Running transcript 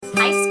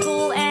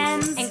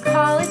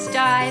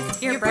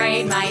eyes, your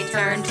brain might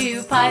turn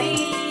to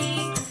putty.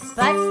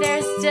 But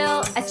there's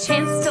still a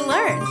chance to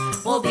learn.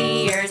 We'll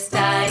be your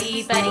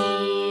study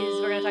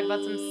buddies. We're going to talk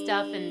about some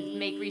stuff and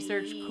make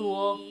research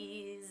cool.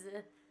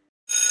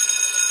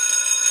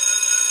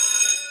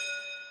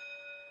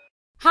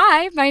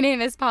 Hi, my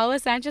name is Paula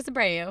Sanchez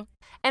Abreu.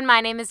 And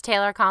my name is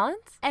Taylor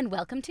Collins. And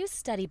welcome to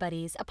Study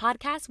Buddies, a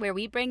podcast where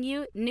we bring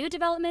you new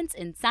developments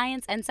in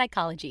science and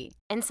psychology.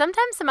 And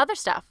sometimes some other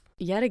stuff.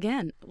 Yet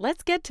again,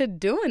 let's get to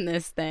doing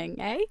this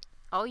thing, eh?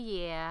 Oh,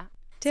 yeah.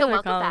 Taylor so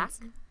welcome Collins.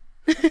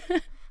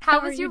 back. How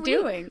was are your you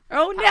week? doing?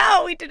 Oh,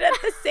 no, we did it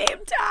at the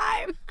same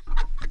time.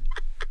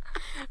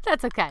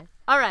 That's okay.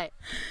 All right.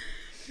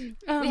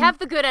 We have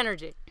the good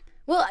energy.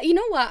 Well, you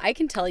know what? I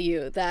can tell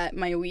you that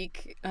my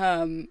week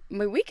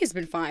has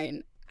been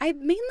fine. I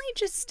mainly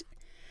just...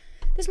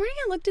 This morning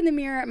I looked in the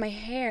mirror at my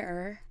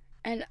hair,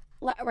 and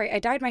I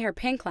dyed my hair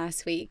pink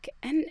last week,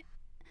 and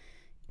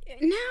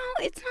now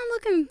it's not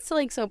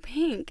looking so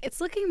pink. It's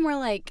looking more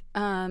like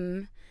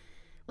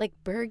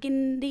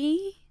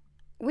burgundy,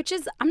 which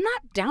is, I'm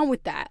not down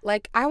with that.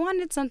 Like, I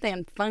wanted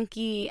something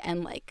funky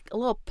and like a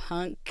little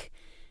punk,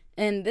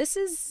 and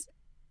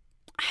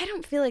I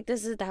don't feel like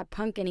this is that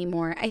punk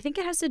anymore. I think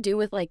it has to do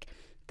with like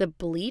the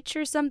bleach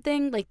or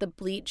something, like the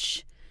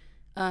bleach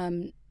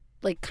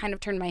kind of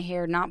turned my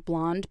hair not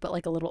blonde but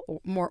like a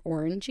little more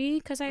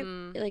orangey because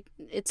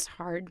it's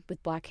hard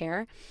with black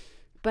hair.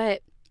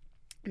 But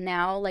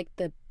now like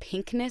the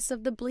pinkness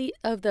of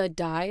the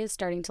dye is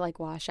starting to like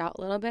wash out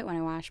a little bit when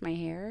I wash my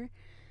hair.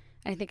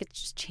 I think it's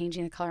just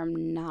changing the color.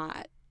 I'm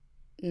not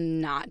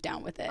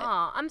down with it.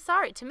 Oh, I'm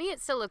sorry. To me it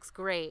still looks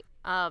great.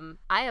 I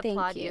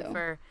applaud Thank you you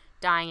for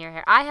dyeing your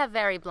hair. I have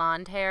very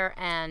blonde hair,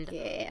 and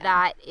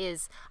I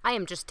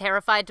am just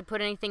terrified to put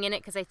anything in it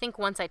because I think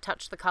once I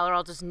touch the color,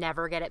 I'll just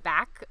never get it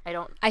back.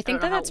 I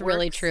think that's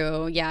really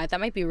true. Yeah, that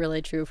might be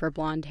really true for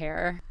blonde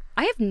hair.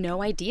 I have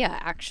no idea,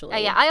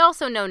 actually. Yeah, I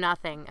also know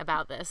nothing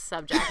about this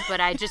subject, but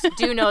I just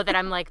do know that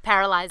I'm like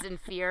paralyzed in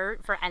fear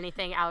for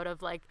anything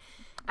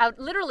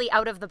literally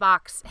out of the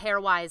box,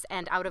 hair-wise,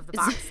 and out of the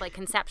box, like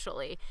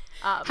conceptually.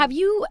 Have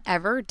you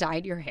ever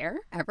dyed your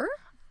hair, ever?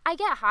 I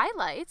get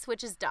highlights,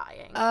 which is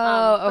dyeing.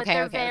 Oh, okay, but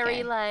they're okay, very,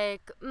 okay.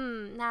 like,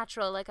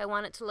 natural. Like, I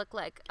want it to look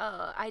like,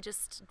 I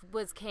just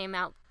came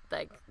out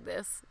like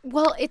this.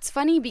 Well, it's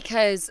funny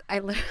because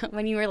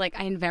when you were like,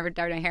 I never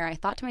dyed my hair, I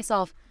thought to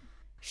myself,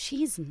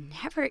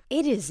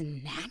 it is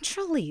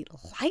naturally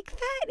like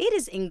that? It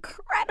is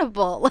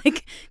incredible.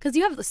 Like, because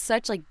you have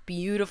such, like,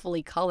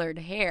 beautifully colored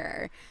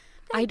hair.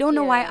 I don't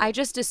know why. I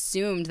just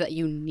assumed that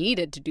you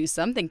needed to do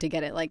something to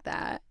get it like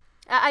that.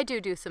 I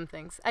do some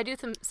things. I do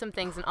some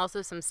things and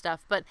also some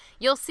stuff. But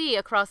you'll see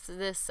across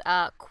this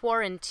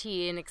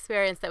quarantine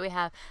experience that we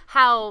have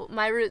how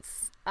my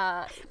roots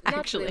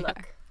naturally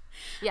look.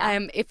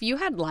 Yeah. If you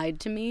had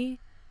lied to me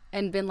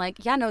and been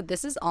like, yeah, no,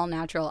 this is all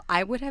natural,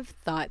 I would have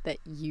thought that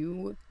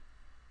you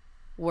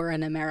were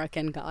an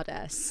American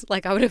goddess.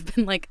 Like, I would have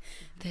been like,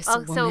 this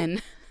woman.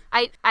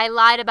 So I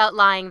lied about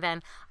lying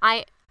then.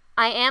 I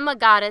am a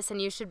goddess, and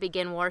you should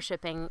begin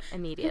worshiping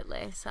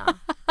immediately. So...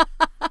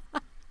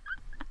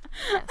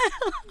 Yes.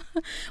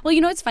 Well,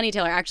 you know what's funny,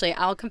 Taylor? Actually,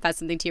 I'll confess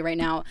something to you right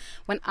now.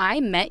 When I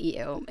met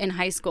you in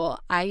high school,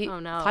 I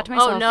thought to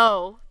myself...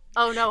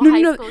 Oh, no.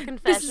 High school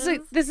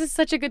confessions? This is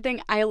such a good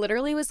thing. I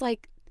literally was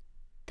like,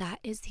 that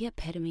is the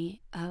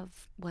epitome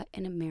of what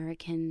an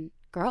American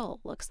girl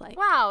looks like.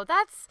 Wow,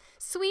 that's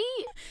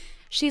sweet.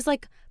 She's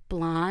like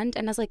blonde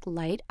and has like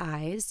light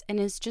eyes and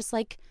is just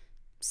like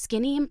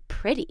skinny and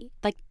pretty.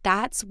 Like,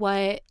 that's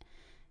what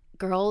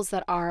girls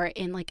that are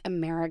in like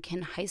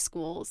American high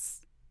schools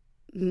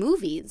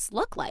movies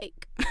look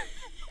like.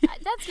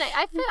 That's nice.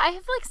 I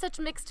have like such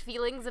mixed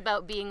feelings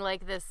about being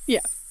like this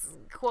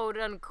quote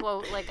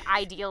unquote like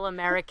ideal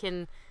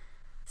American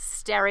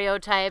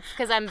stereotype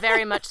because I'm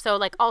very much so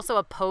like also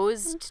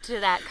opposed to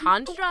that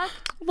construct.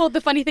 Well, the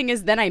funny thing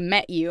is then I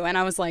met you and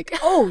I was like,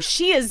 oh,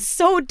 she is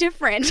so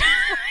different.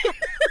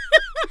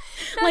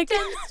 That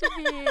tends to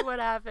be what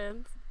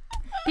happens.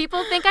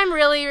 People think I'm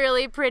really,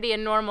 really pretty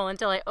and normal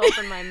until I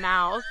open my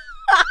mouth.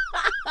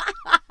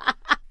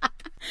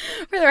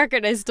 For the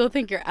record, I still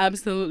think you're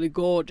absolutely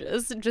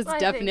gorgeous. Just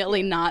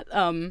definitely not,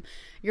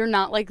 you're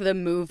not like the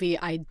movie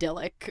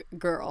idyllic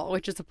girl,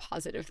 which is a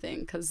positive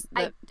thing because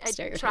the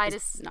stereotype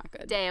is not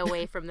good. I try to stay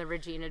away from the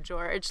Regina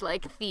George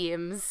like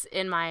themes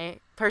in my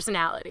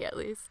personality, at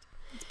least.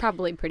 It's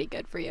probably pretty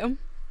good for you.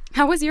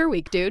 How was your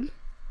week, dude?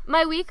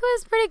 My week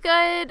was pretty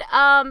good,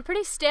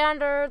 pretty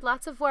standard,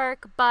 lots of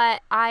work,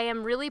 but I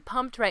am really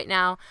pumped right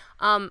now.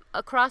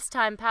 Across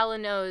time, Paula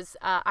knows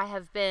I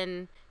have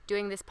been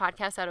doing this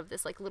podcast out of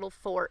this like little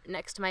fort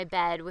next to my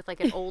bed with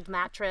like an old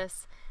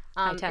mattress.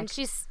 And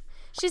she's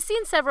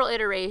seen several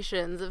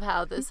iterations of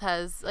how this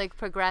has like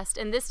progressed.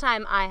 And this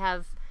time I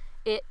have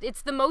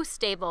it's the most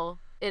stable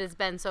it has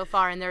been so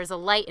far, and there's a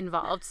light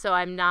involved, so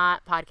I'm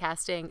not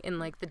podcasting in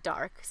like the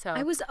dark. So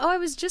I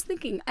was just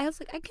thinking, I was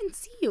like, I can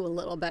see you a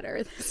little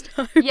better this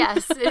time.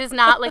 Yes, it is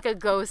not like a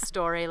ghost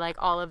story like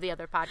all of the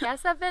other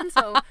podcasts have been.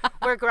 So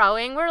we're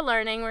growing, we're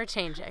learning, we're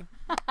changing.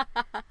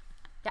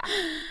 Yeah.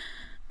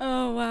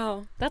 Oh,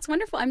 wow. That's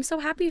wonderful. I'm so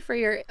happy for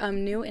your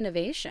new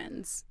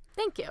innovations.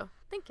 Thank you.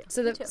 Thank you.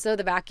 So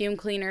the vacuum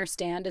cleaner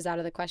stand is out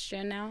of the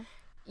question now?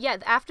 Yeah,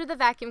 after the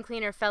vacuum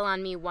cleaner fell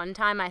on me one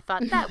time, I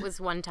thought that was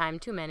one time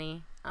too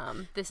many.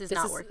 This is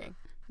not working.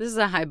 This is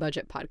a high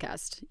budget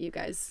podcast, you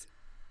guys.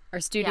 Our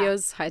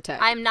studio's high tech.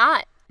 I'm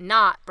not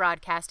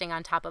broadcasting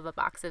on top of a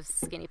box of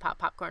Skinny Pop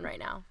popcorn right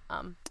now.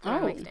 On my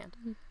mic stand.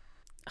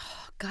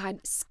 Oh, God.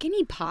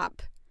 Skinny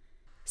Pop.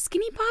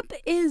 Skinny Pop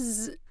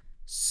is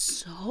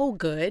so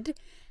good.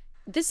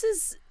 This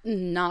is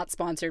not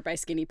sponsored by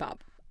Skinny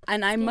Pop.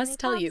 And I must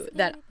tell you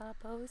that...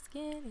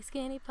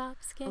 Skinny Pop,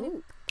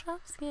 Skinny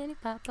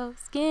Pop, oh,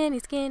 Skinny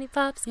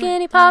Pop,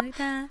 Skinny Pop.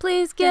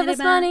 Please give us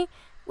money.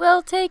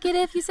 We'll take it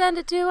if you send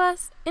it to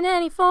us in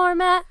any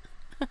format.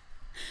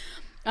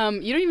 You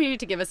don't even need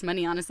to give us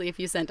money, honestly. If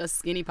you sent us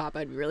Skinny Pop,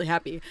 I'd be really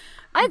happy.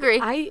 I agree.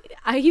 I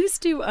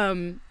used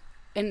to...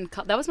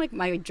 that was like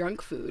my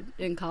drunk food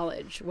in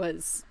college.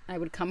 Was I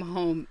would come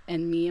home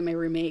and me and my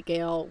roommate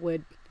Gail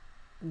would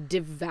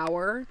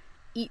devour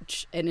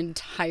each an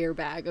entire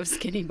bag of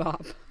Skinny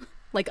Pop,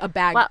 like a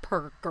bag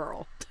per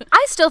girl.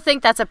 I still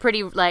think that's a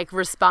pretty like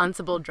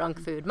responsible drunk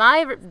food.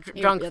 My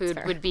drunk food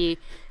fair. would be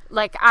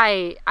like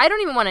I don't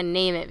even want to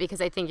name it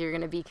because I think you're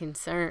gonna be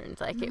concerned.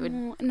 Like it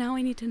would. Now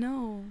I need to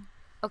know.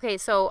 Okay,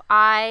 so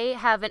I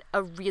have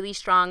a really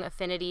strong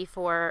affinity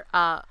for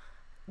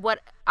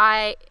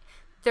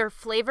they're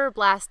flavor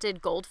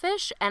blasted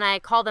goldfish, and I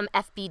call them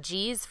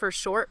FBGs for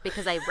short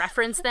because I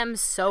reference them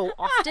so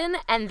often,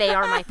 and they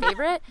are my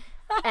favorite.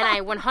 And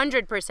I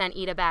 100%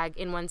 eat a bag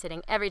in one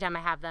sitting every time I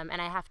have them, and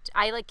I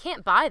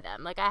can't buy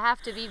them. Like I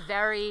have to be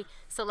very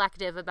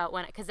selective about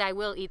because I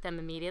will eat them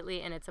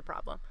immediately, and it's a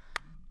problem.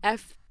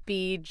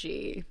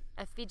 FBG.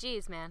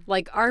 FBGs, man.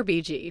 Like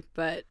RBG,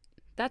 but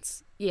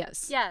that's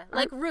yes. Yeah,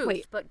 like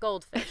Ruth, but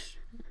goldfish.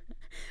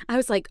 I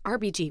was like,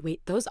 RBG,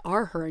 wait, those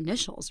are her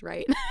initials,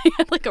 right? I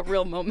had like a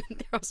real moment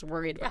there. I was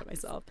worried about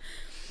myself.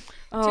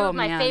 Two of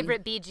my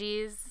favorite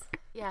BGs.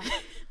 Yeah.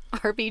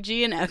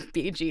 RBG and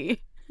FBG.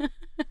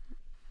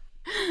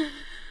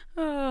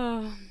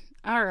 Oh,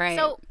 all right.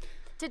 So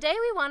today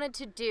we wanted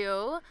to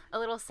do a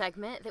little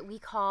segment that we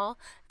call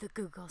the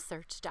Google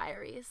Search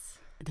Diaries.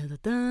 Dun,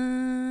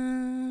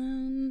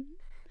 dun,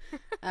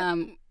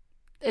 dun.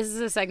 This is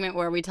a segment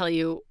where we tell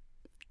you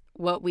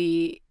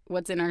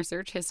what's in our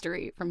search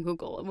history from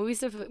Google. And we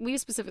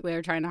specifically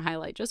are trying to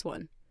highlight just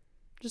one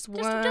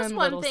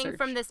one thing search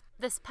from this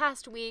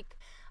past week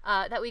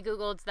that we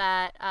Googled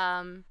that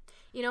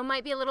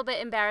might be a little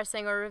bit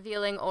embarrassing or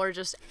revealing or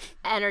just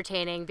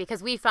entertaining,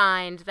 because we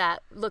find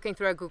that looking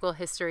through our Google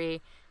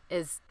history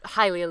is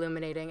highly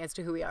illuminating as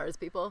to who we are as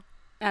people.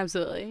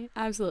 Absolutely.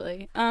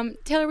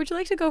 Taylor, would you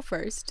like to go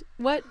first?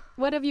 What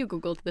have you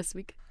Googled this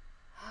week?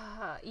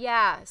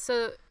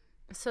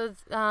 So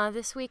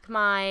this week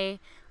my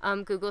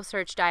Google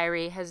search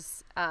diary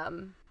has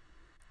one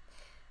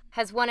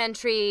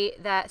entry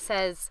that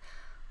says,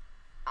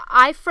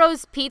 I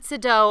froze pizza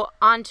dough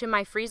onto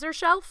my freezer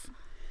shelf.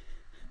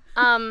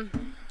 This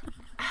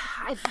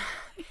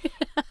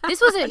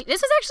was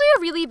actually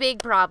a really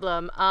big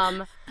problem.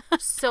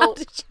 So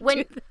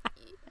when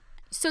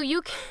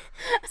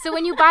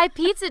you buy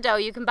pizza dough,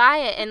 you can buy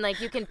it and like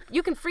you can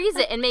freeze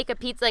it and make a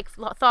pizza, like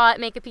thaw it,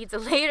 make a pizza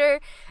later.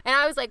 And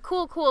I was like,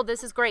 cool,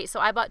 this is great. So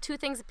I bought 2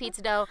 things of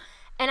pizza dough,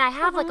 and I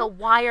have like a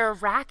wire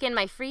rack in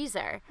my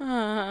freezer.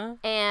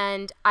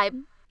 And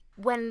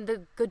when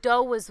the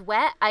dough was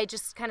wet, I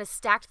just kind of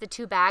stacked the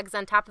 2 bags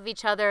on top of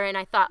each other, and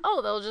I thought,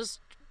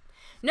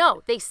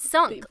 they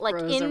sunk like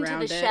into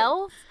the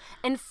shelf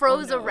and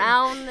froze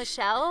around the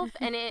shelf,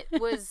 and it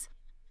was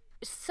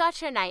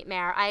such a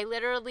nightmare. I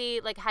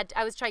literally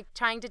I was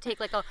trying to take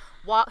like a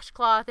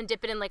washcloth and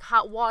dip it in like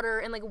hot water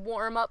and like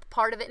warm up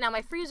part of it. Now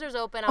my freezer's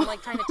open. I'm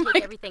like trying to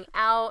take everything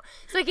out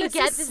so I can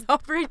get this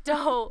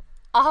dough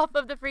off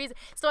of the freezer.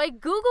 So I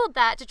Googled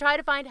that to try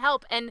to find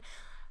help, and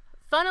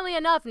funnily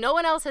enough, no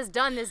one else has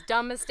done this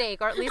dumb mistake,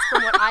 or at least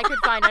from what I could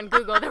find on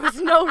Google, there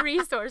was no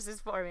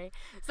resources for me.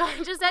 So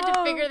I just had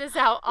to figure this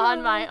out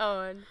on my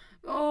own.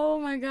 Oh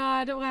my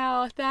God.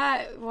 Wow.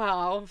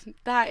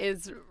 That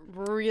is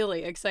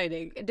really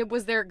exciting.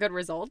 Was there good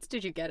results?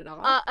 Did you get it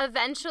off?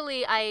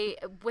 Eventually,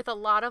 with a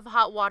lot of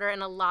hot water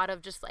and a lot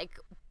of just like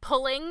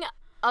pulling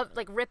of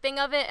like ripping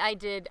of it, I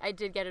did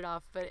get it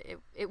off, but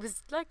it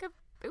was like it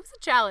was a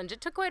challenge. It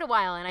took quite a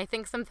while, and I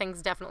think some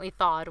things definitely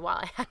thawed while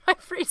I had my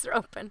freezer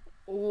open.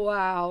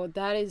 Wow,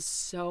 that is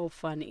so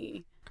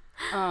funny.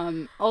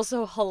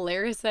 Also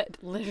hilarious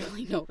that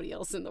literally nobody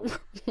else in the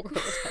world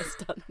has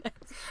done this.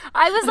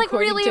 I was like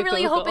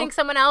really hoping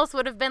someone else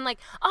would have been like,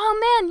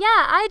 oh man,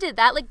 yeah, I did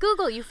that. Like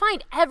Google, you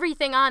find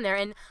everything on there.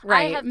 And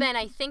right. I have been,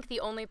 I think, the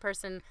only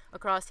person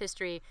across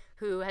history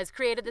who has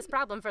created this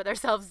problem for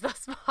themselves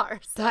thus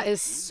far. So. That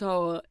is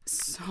so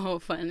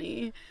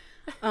funny.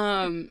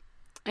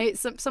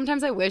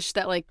 Sometimes I wish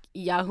that like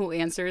Yahoo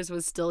Answers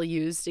was still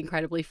used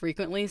incredibly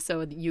frequently,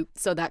 so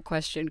that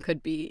question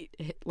could be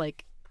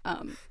like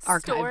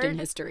archived in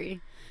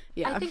history.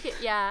 Yeah. I think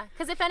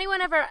because if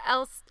anyone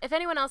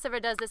else ever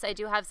does this, I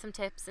do have some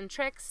tips and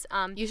tricks.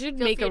 You should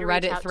feel make a free to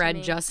reach Reddit out to thread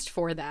me. just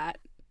for that.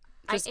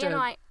 I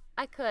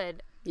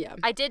could. Yeah.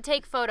 I did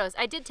take photos.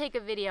 I did take a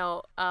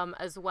video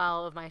as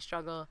well of my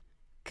struggle.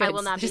 I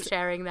will not be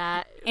sharing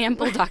that.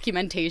 Ample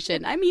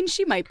documentation. I mean,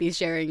 she might be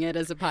sharing it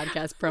as a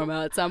podcast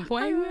promo at some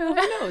point. Who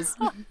knows?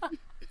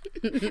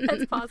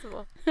 That's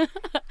possible. This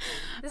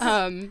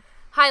is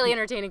highly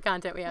entertaining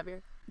content we have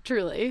here.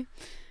 Truly.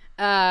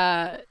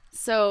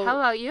 So how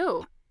about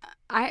you?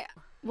 I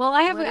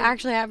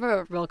actually have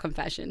a real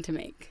confession to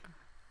make.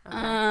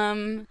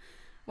 Okay.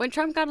 When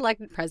Trump got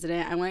elected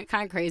president, I went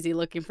kind of crazy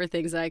looking for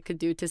things that I could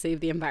do to save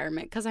the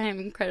environment because I am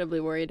incredibly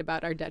worried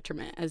about our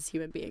detriment as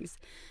human beings.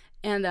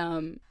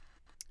 And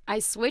I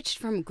switched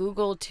from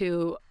Google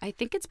to, I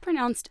think it's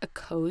pronounced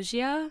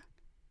Ecosia.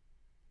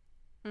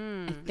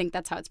 I think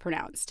that's how it's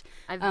pronounced.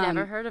 I've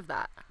never heard of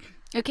that.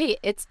 Okay,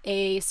 it's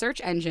a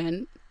search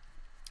engine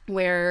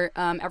where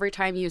every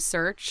time you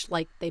search,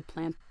 like, they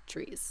plant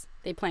trees.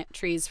 They plant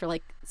trees for,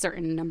 like,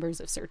 certain numbers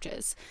of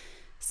searches.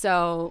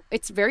 So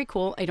it's very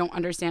cool. I don't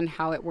understand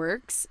how it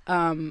works,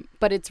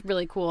 but it's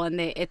really cool. And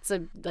it's a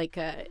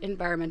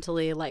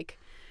environmentally, like,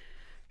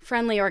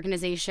 friendly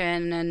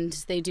organization, and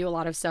they do a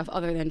lot of stuff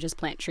other than just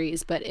plant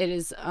trees. But it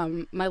is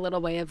my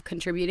little way of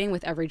contributing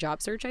with every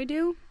job search I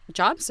do.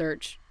 Job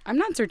search? I'm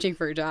not searching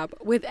for a job.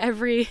 With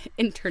every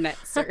internet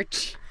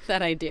search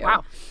that I do.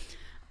 Wow.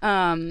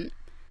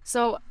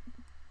 So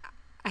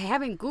I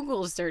haven't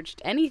Google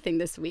searched anything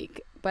this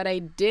week, but I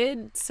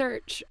did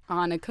search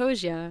on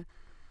Ecosia.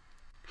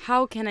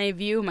 How can I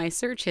view my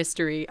search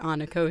history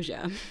on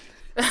Ecosia?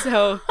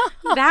 So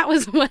that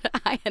was what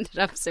I ended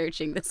up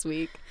searching this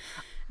week.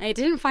 I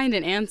didn't find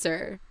an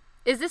answer.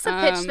 Is this a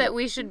pitch that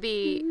we should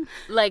be,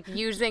 like,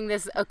 using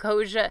this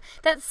Ecosia?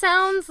 That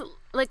sounds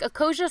like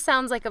Ecosia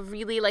sounds like a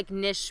really, like,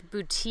 niche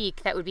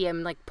boutique that would be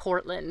in, like,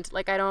 Portland.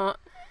 Like, I don't...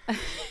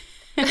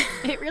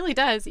 It really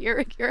does.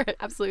 You're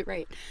absolutely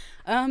right.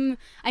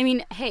 I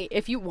mean, hey,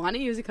 if you want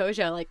to use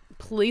Ecosia, like,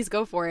 please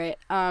go for it.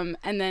 And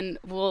then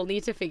we'll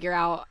need to figure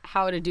out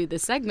how to do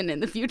this segment in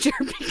the future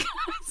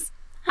because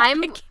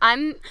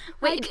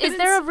wait, is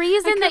there a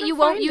reason that you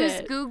won't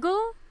use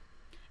Google?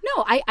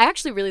 No, I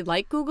actually really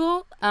like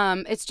Google.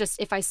 It's just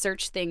if I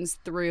search things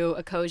through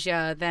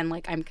Ecosia, then,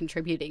 like, I'm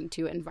contributing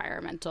to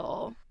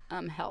environmental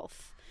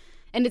health.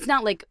 And it's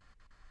not like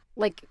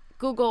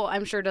Google,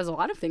 I'm sure, does a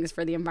lot of things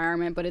for the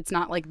environment, but it's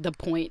not, like, the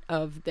point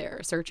of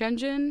their search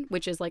engine,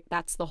 which is, like,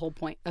 that's the whole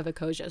point of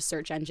Ecosia's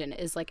search engine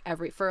is, like,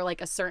 for like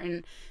a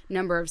certain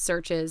number of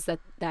searches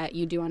that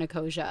you do on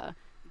Ecosia,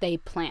 they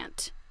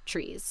plant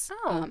trees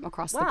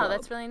across the globe. Wow,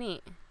 that's really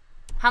neat.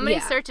 How many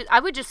searches? I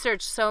would just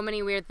search so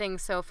many weird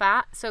things so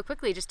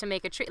quickly just to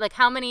make a tree. Like,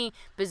 how many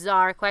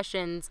bizarre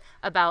questions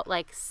about,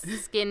 like,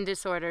 skin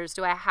disorders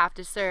do I have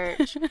to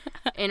search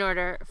in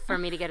order for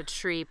me to get a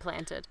tree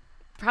planted?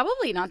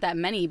 Probably not that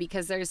many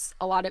because there's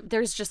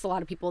just a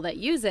lot of people that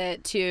use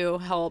it to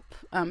help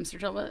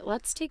search.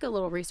 Let's take a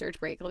little research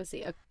break. Let's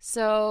see.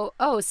 So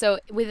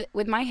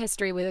with my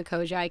history with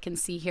Ecosia, I can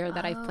see here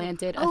that I've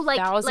planted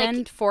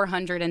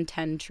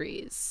 1,410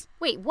 trees.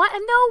 Wait, what?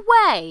 No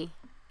way.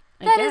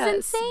 That is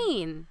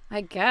insane.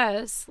 I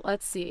guess.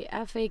 Let's see.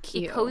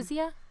 FAQ.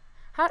 Ecosia?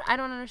 I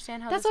don't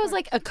understand how that's this what I was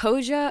like,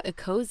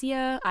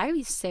 Ecosia. I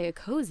always say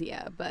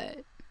Ecosia,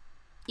 but...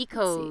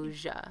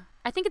 Ecosia.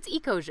 I think it's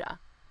Ecosia.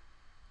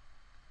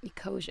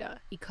 Ecosia.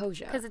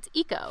 Because it's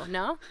eco,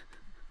 no?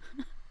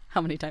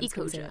 How many times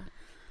can we say Ecosia. that?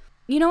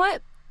 You know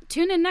what?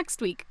 Tune in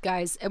next week,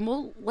 guys, and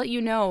we'll let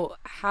you know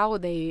how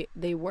they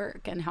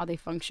work and how they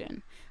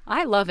function.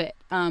 I love it,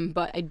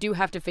 but I do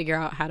have to figure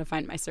out how to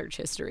find my search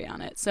history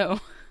on it,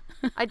 so...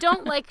 I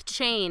don't like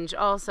change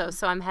also,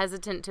 so I'm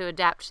hesitant to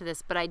adapt to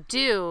this, but I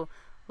do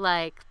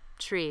like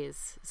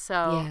trees.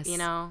 So, yes. You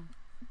know,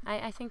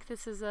 I think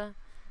this is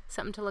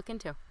something to look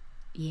into.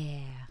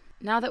 Yeah.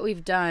 Now that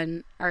we've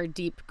done our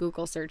deep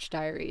Google search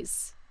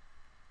diaries,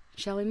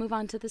 shall we move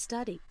on to the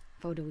study?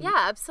 Yeah,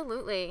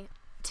 absolutely.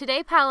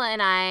 Today, Paula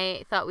and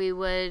I thought we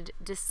would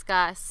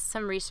discuss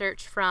some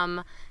research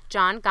from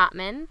John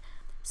Gottman.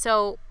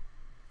 So,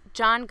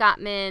 John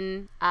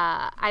Gottman,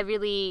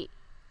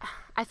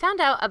 I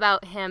found out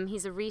about him.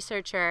 He's a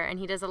researcher, and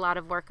he does a lot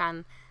of work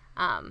on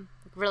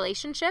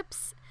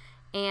relationships.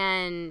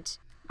 And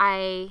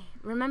I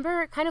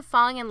remember kind of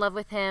falling in love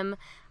with him.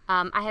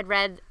 I had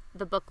read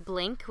the book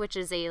Blink, which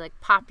is a, like,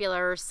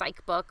 popular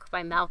psych book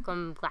by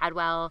Malcolm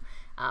Gladwell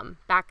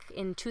back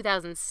in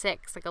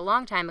 2006, like a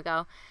long time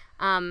ago.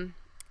 And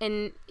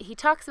he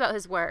talks about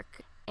his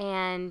work.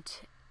 And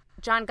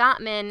John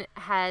Gottman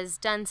has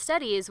done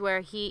studies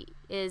where he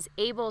is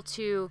able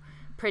to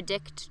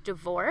predict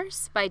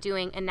divorce by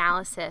doing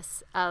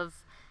analysis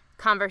of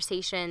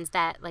conversations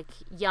that, like,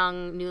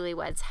 young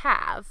newlyweds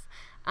have,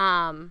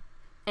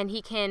 and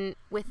he can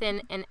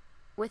within an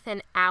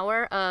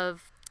hour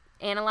of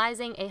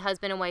analyzing a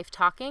husband and wife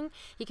talking,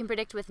 he can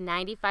predict with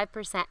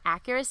 95%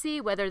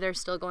 accuracy whether they're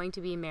still going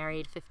to be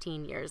married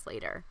 15 years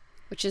later.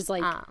 Which is,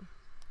 like,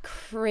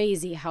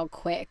 crazy how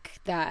quick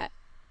that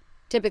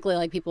typically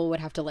like people would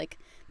have to like,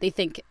 they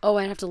think, oh,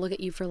 I'd have to look at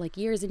you for like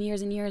years and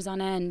years and years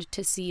on end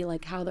to see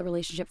like how the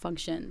relationship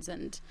functions.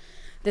 And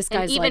this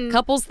guy's like,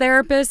 couples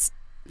therapist,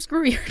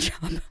 screw your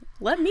job.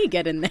 Let me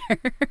get in there.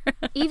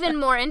 Even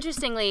more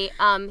interestingly,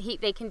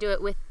 they can do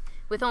it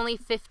with only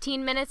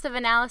 15 minutes of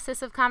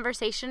analysis of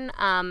conversation,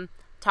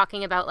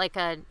 talking about like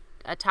a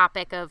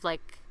topic of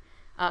like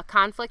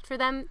conflict for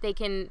them. They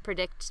can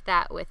predict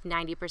that with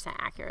 90%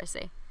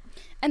 accuracy.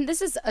 And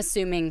this is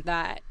assuming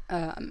that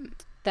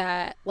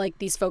that like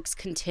these folks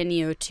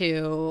continue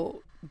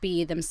to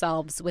be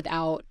themselves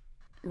without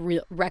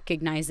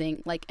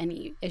recognizing like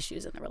any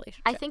issues in the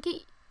relationship. I think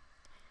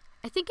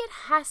it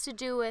has to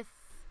do with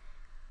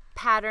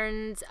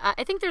patterns.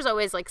 I think there's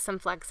always like some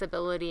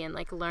flexibility in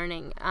like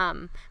learning,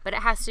 but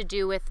it has to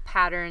do with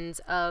patterns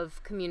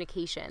of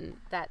communication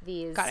that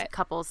these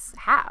couples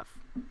have.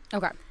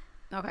 Okay.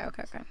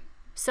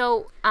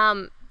 So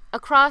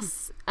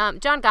across,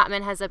 John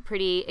Gottman has a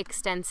pretty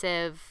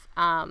extensive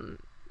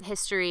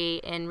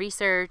history in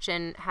research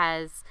and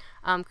has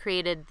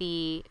created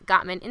the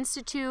Gottman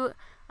Institute,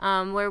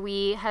 where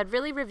we had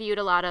really reviewed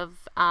a lot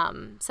of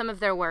some of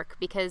their work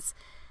because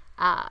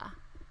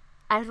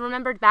I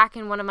remembered back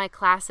in one of my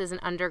classes in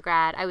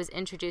undergrad, I was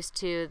introduced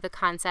to the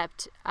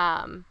concept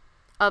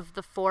of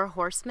the 4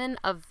 horsemen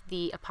of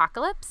the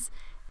apocalypse.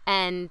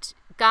 And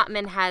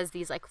Gottman has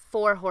these like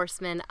 4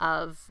 horsemen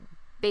of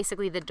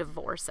basically the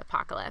divorce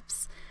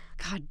apocalypse.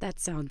 God,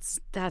 it's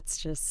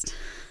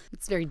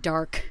very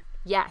dark.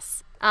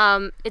 Yes.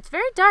 It's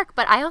very dark,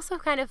 but I also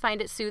kind of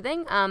find it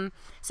soothing.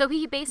 So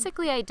he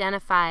basically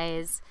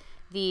identifies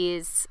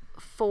these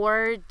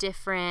 4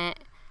 different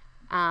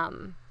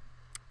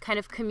kind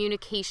of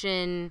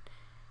communication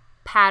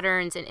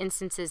patterns and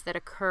instances that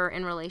occur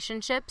in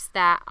relationships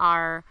that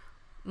are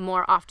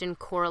more often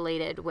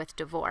correlated with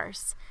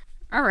divorce.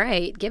 All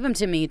right, give them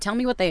to me. Tell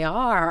me what they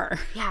are.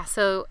 Yeah,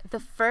 so the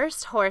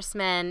first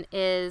horseman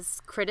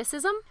is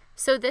criticism.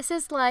 So this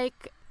is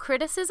like,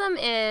 criticism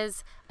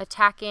is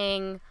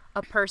attacking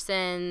a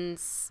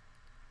person's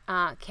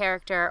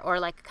character or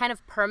like kind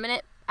of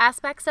permanent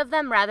aspects of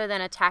them rather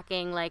than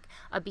attacking like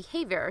a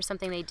behavior or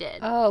something they did.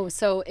 Oh,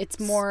 so it's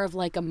more of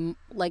like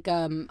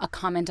a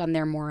comment on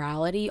their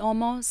morality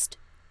almost?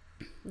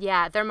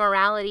 Yeah, their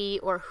morality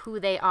or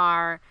who they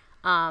are.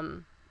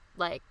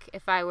 Like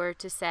if I were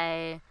to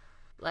say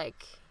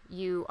like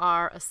you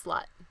are a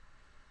slut.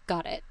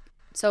 Got it.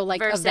 So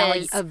like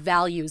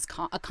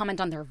a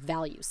comment on their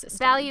value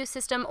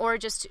system. Or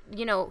just,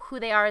 you know, who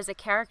they are as a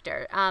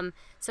character.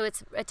 So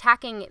it's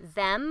attacking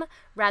them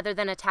rather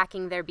than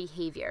attacking their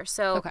behavior.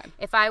 So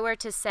if I were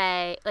to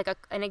say, like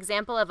an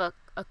example of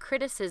a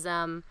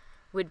criticism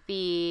would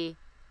be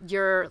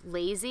you're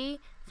lazy,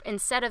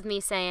 instead of me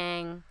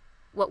saying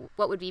what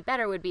would be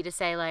better would be to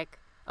say like,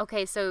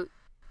 okay, so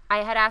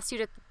I had asked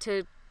you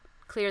to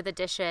clear the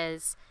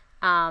dishes,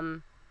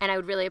 and I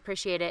would really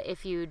appreciate it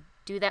if you'd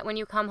do that when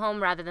you come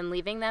home rather than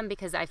leaving them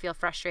because I feel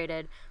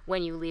frustrated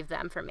when you leave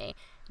them for me.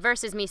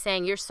 Versus me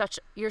saying you're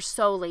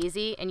so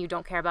lazy and you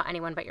don't care about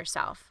anyone but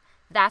yourself.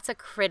 That's a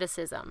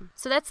criticism.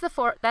 So that's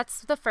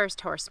the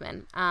first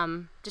horseman,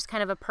 just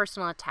kind of a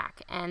personal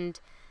attack. And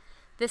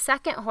the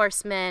second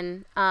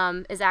horseman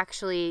is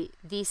actually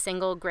the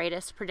single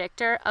greatest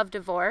predictor of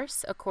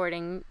divorce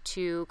according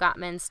to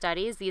Gottman's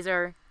studies.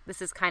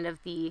 This is kind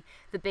of the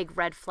big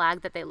red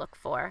flag that they look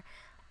for.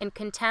 In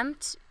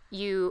contempt,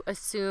 you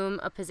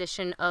assume a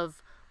position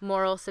of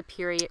moral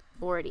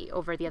superiority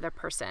over the other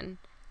person.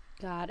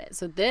 Got it.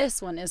 So this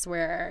one is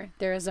where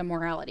there is a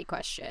morality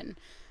question.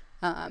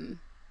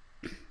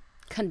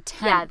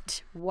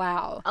 Contempt. Yeah.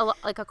 Wow.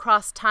 Like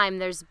across time,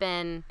 there's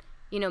been,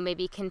 you know,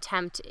 maybe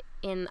contempt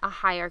in a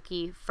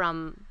hierarchy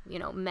from, you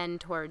know, men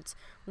towards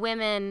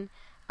women.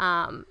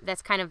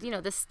 That's kind of, you know,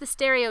 the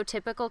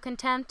stereotypical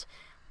contempt.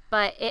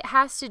 But it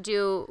has to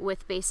do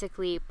with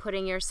basically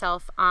putting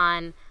yourself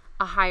on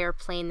a higher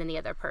plane than the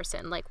other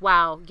person. Like,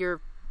 wow, you're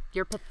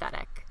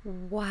pathetic.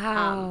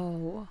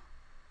 Wow.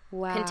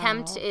 Wow.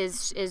 Contempt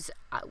is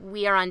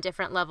we are on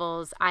different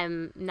levels.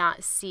 I'm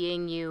not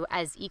seeing you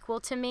as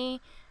equal to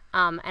me,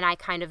 and I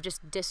kind of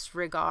just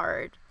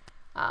disregard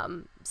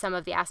some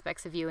of the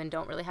aspects of you and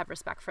don't really have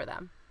respect for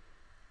them.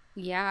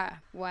 Yeah.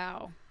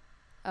 Wow.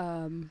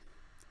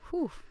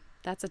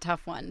 That's a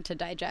tough one to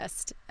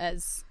digest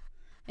as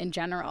in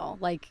general.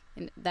 Like,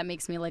 that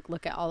makes me like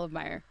look at all of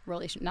my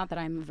relation. Not that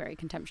I'm a very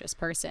contemptuous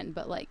person,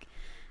 but like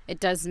it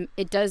does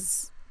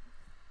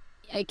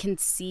I can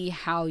see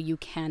how you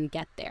can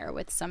get there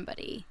with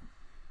somebody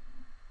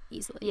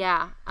easily.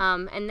 Yeah.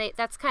 And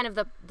that's kind of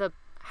the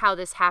how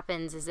this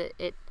happens is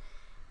it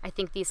I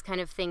think these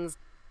kind of things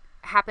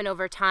happen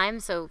over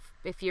time. So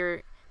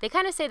they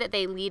kind of say that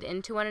they lead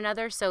into one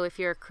another. So if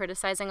you're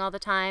criticizing all the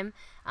time,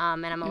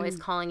 and I'm always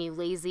calling you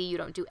lazy, you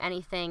don't do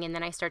anything, and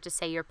then I start to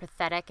say you're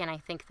pathetic, and I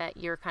think that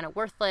you're kind of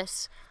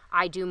worthless.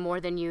 I do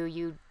more than you.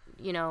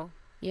 You know.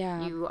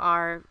 Yeah. You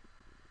are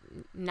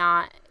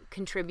not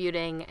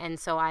contributing, and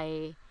so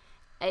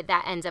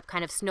that ends up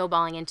kind of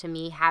snowballing into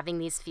me having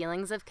these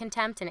feelings of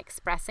contempt and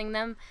expressing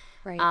them.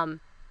 Right.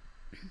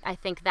 I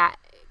think that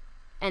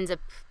ends up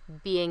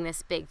being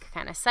this big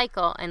kind of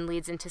cycle and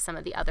leads into some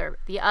of the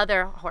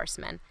other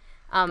horsemen.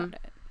 Got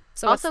it.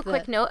 So also,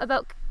 quick note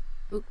about.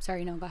 Oops,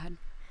 sorry. No, go ahead.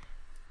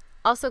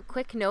 Also,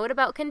 quick note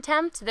about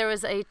contempt. There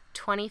was a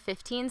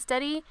 2015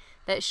 study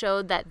that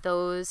showed that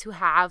those who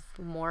have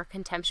more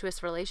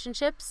contemptuous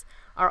relationships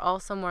are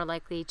also more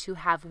likely to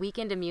have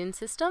weakened immune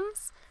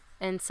systems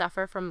and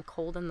suffer from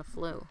cold and the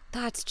flu.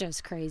 That's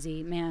just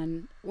crazy,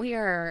 man. We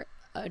are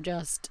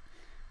just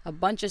a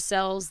bunch of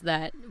cells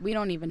that we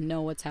don't even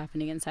know what's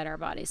happening inside our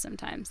bodies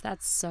sometimes.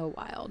 That's so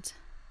wild.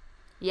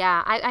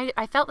 Yeah,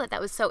 I felt that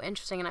was so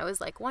interesting, and I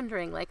was like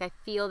wondering, like, I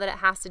feel that it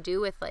has to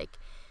do with like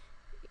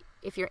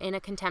if you're in a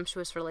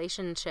contemptuous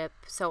relationship,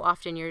 so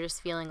often you're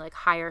just feeling like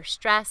higher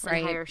stress,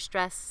 and higher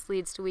stress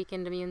leads to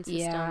weakened immune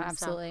system. Yeah,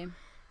 absolutely.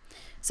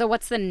 So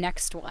what's the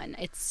next one?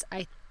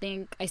 I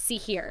think I see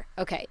here.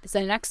 Okay, so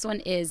the next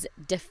one is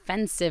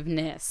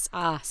defensiveness.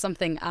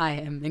 Something I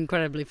am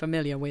incredibly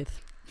familiar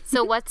with.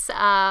 So what's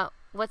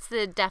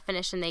the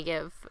definition they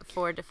give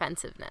for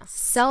defensiveness?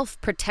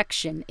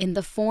 Self-protection in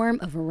the form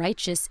of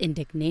righteous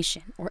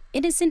indignation or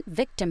innocent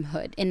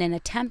victimhood in an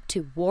attempt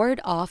to ward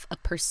off a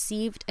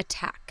perceived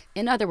attack.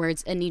 In other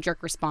words, a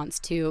knee-jerk response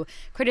to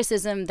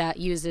criticism that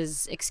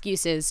uses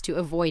excuses to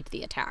avoid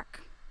the attack.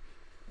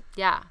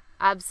 Yeah,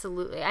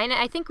 absolutely.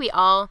 I think we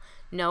all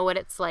know what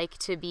it's like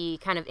to be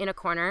kind of in a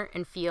corner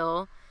and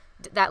feel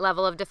that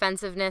level of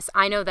defensiveness.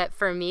 I know that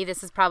for me,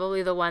 this is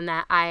probably the one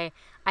that I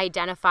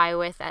identify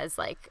with as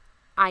like,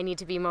 I need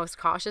to be most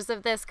cautious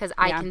of this because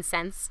I can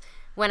sense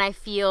when I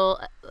feel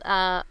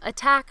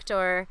attacked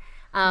or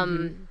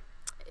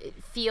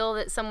feel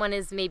that someone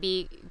is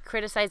maybe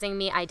criticizing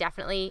me. I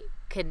definitely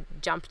could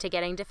jump to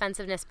getting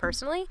defensiveness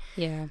personally.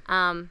 Yeah.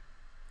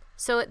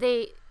 So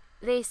they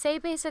say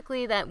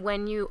basically that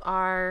when you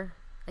are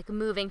like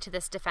moving to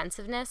this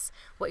defensiveness,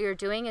 what you're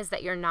doing is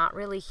that you're not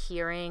really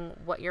hearing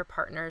what your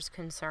partner's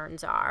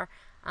concerns are.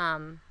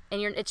 And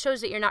it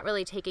shows that you're not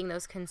really taking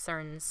those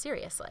concerns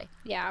seriously.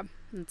 Yeah,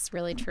 that's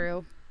really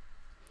true.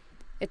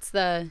 It's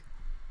the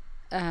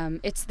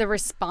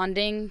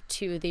responding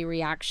to the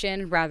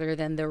reaction rather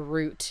than the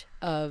root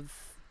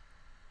of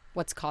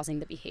what's causing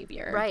the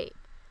behavior. Right.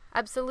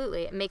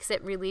 Absolutely. It makes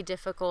it really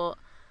difficult,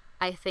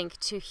 I think,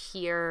 to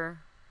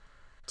hear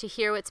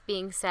what's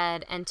being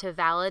said and to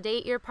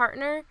validate your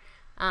partner.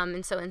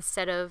 And so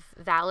instead of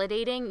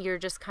validating, you're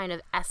just kind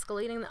of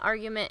escalating the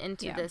argument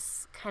into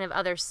this kind of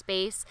other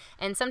space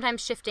and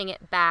sometimes shifting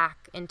it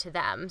back into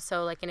them.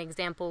 So like an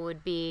example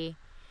would be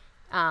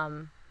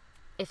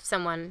if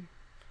someone,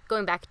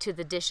 going back to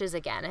the dishes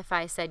again, if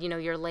I said,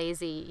 you're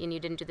lazy and you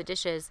didn't do the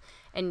dishes,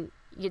 and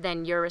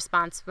then your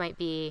response might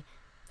be,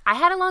 I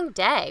had a long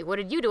day. What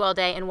did you do all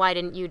day and why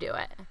didn't you do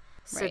it?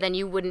 So then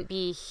you wouldn't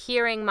be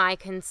hearing my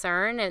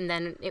concern, and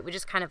then it would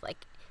just kind of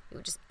like, it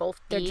would just both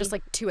be... They're just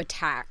like two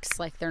attacks.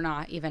 Like they're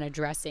not even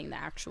addressing the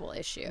actual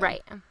issue.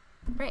 Right.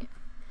 Right.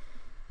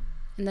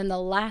 And then the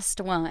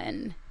last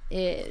one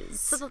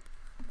is... So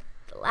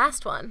the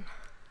last one.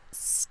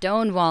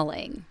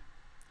 Stonewalling,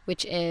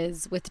 which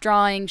is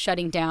withdrawing,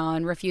 shutting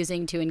down,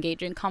 refusing to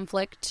engage in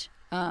conflict,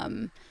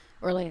 or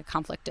like a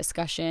conflict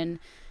discussion.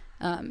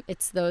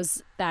 It's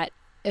that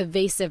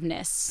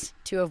evasiveness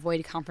to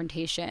avoid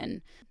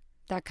confrontation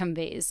that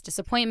conveys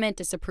disappointment,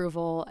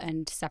 disapproval,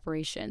 and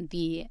separation.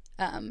 The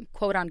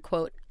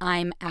quote-unquote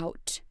I'm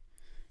out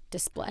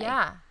display.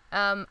 Yeah.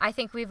 I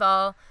think we've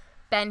all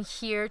been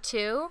here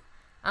too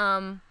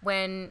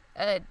when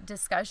a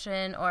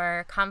discussion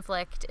or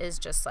conflict is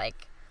just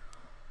like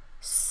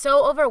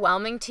so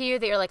overwhelming to you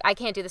that you're like, I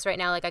can't do this right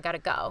now, like I gotta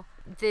go.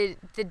 The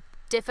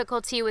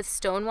difficulty with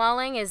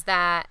stonewalling is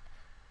that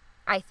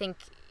I think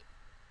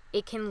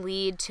it can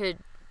lead to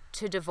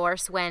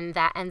divorce when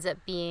that ends up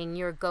being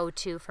your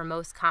go-to for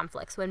most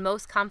conflicts. When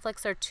most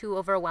conflicts are too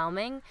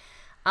overwhelming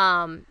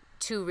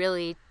to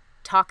really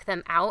talk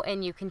them out,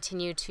 and you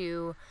continue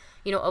to,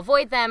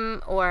 avoid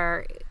them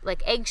or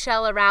like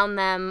eggshell around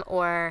them,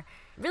 or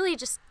really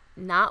just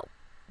not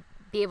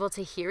be able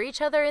to hear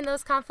each other in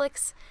those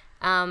conflicts,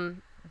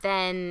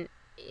 then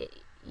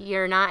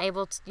you're not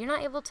able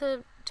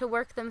to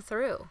work them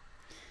through.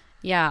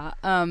 Yeah,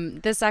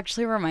 this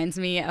actually reminds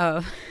me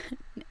of,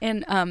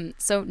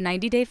 so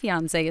 90 Day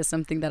Fiancé is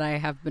something that I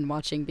have been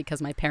watching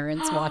because my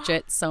parents watch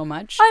it so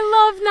much.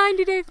 I love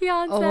 90 Day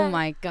Fiancé. Oh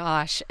my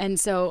gosh. And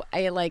so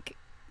I like,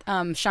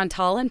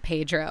 Chantal and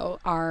Pedro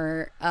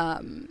are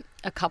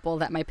a couple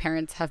that my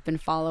parents have been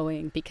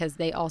following because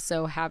they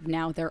also have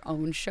now their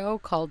own show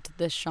called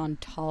The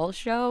Chantal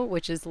Show,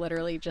 which is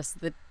literally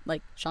just the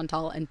like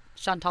Chantal and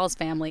Chantal's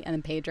family and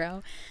then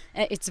Pedro.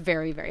 It's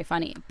very, very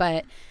funny,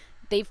 but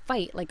they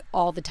fight like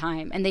all the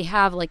time, and they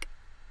have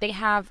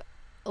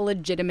a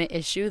legitimate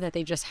issue that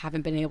they just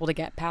haven't been able to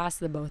get past,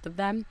 the both of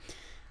them.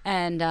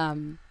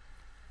 And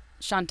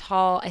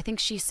Chantal, I think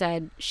she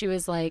said, she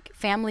was like,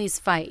 families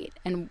fight,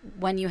 and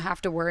when you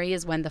have to worry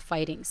is when the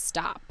fighting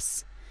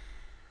stops,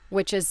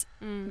 which is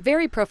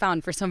very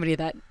profound for somebody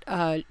that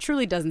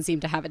truly doesn't seem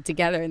to have it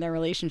together in their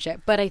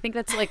relationship. But I think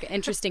that's like an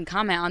interesting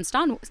comment on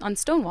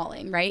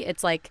stonewalling, right?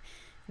 It's like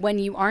when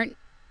you aren't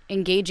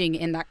engaging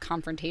in that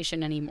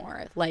confrontation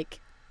anymore. Like,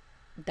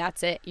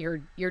 that's it. You're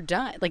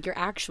done. Like, you're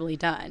actually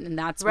done. And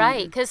that's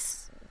right.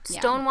 Because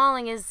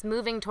stonewalling is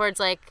moving towards,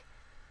 like,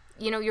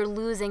 you know, you're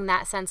losing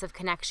that sense of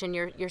connection.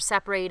 You're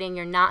separating.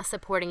 You're not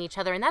supporting each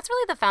other. And that's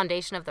really the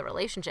foundation of the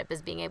relationship,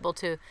 is being able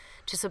to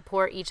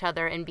support each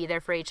other and be there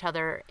for each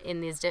other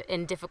in these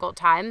in difficult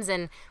times.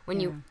 And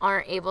when you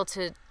aren't able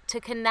to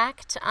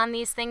connect on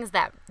these things,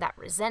 that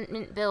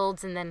resentment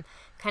builds, and then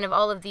kind of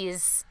all of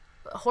these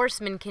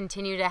horsemen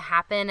continue to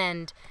happen,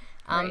 and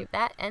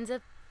that ends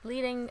up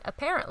leading,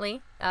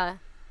 apparently,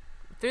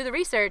 through the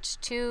research,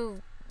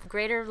 to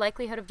greater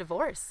likelihood of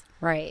divorce.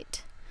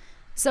 Right.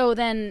 So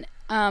then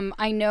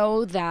I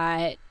know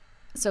that,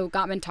 so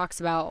Gottman talks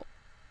about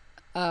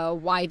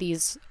why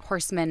these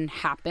horsemen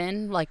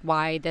happen, like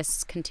why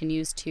this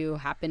continues to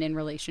happen in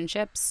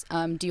relationships.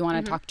 Do you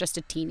want to talk just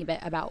a teeny bit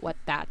about what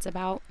that's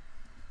about?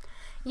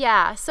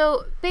 Yeah.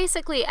 So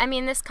basically, I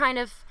mean, this kind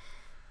of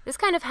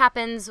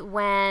happens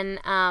when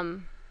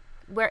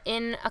we're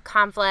in a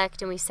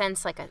conflict and we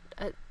sense like a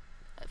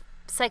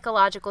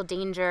psychological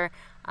danger.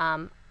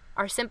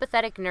 Our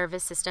sympathetic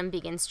nervous system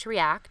begins to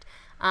react.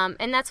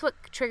 And that's what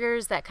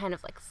triggers that kind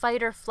of like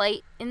fight or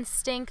flight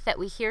instinct that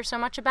we hear so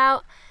much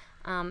about.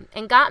 And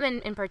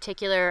Gottman in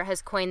particular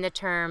has coined the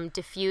term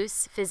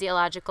diffuse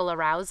physiological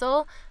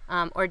arousal,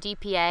 or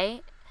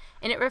DPA.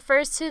 And it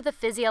refers to the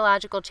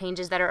physiological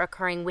changes that are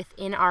occurring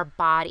within our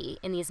body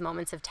in these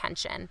moments of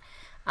tension.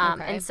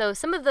 And so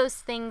some of those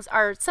things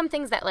are some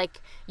things that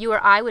like you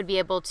or I would be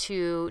able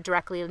to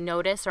directly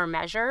notice or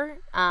measure.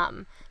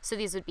 So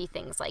these would be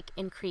things like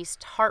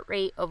increased heart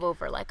rate of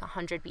over like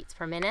 100 beats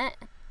per minute.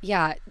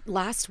 Yeah.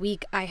 Last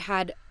week I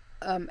had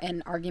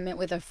an argument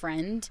with a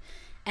friend,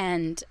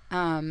 and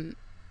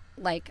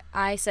like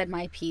I said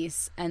my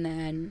piece, and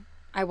then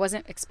I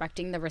wasn't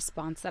expecting the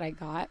response that I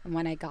got. And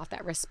when I got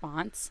that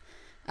response,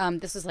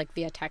 this was like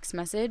via text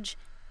message,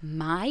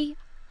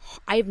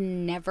 I've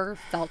never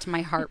felt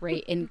my heart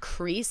rate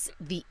increase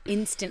the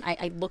instant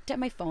I looked at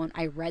my phone,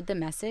 I read the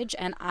message,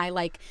 and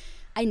I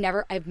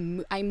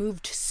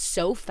moved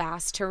so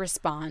fast to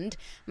respond.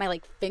 My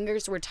like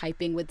fingers were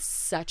typing with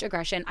such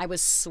aggression. I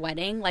was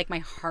sweating, like my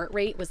heart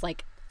rate was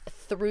like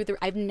through the,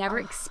 I've never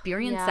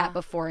experienced that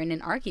before in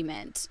an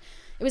argument.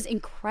 It was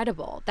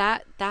incredible.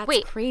 That's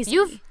crazy.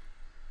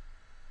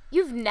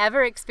 You've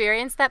never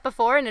experienced that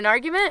before in an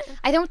argument?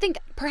 I don't think,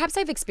 perhaps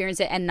I've experienced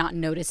it and not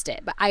noticed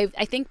it, but I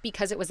think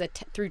because it was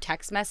through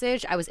text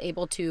message, I was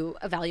able to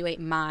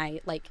evaluate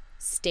my like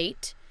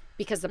state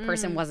because the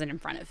person wasn't in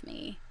front of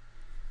me.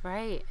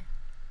 Right.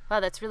 Wow,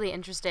 that's really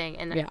interesting.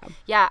 And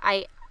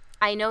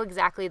I know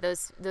exactly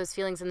those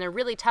feelings, and they're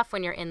really tough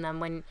when you're in them,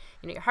 when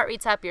you know your heart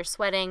rate's up, you're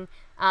sweating.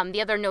 The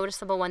other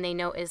noticeable one they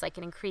note is like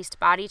an increased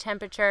body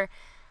temperature.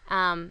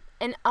 And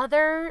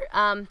other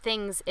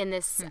things in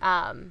this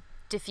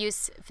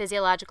diffuse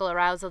physiological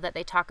arousal that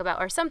they talk about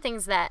are some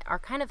things that are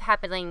kind of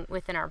happening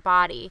within our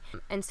body.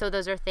 And so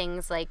those are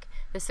things like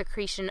the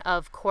secretion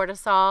of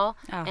cortisol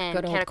and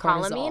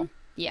catecholamine.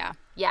 Yeah.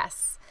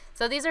 Yes.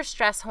 So these are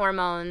stress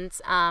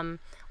hormones.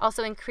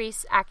 Also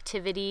increase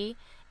activity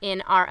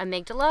in our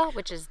amygdala,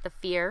 which is the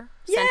fear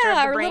center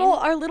of the brain.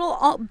 Our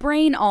little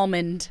brain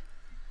almond.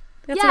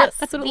 That's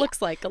what it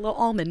looks like, a little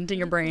almond in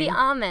your brain. The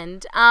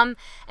almond. And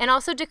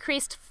also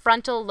decreased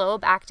frontal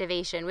lobe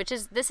activation,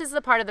 this is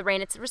the part of the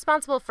brain. It's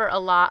responsible for a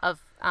lot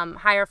of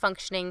higher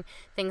functioning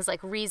things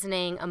like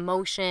reasoning,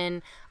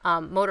 emotion,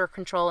 motor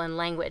control, and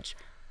language,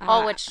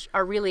 all which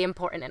are really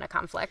important in a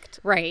conflict.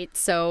 Right.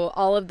 So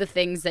all of the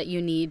things that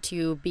you need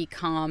to be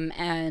calm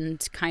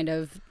and kind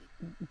of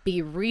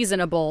be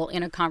reasonable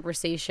in a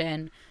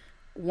conversation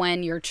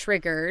when you're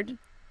triggered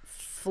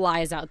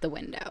flies out the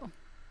window.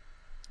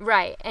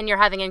 Right. And you're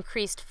having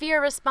increased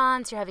fear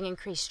response, you're having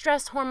increased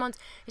stress hormones.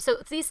 So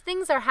these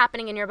things are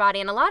happening in your body.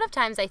 And a lot of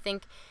times I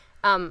think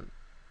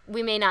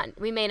we may not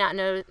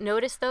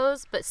notice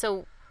those, but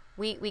so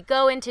we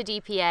go into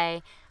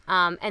DPA,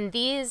 and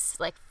these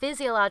like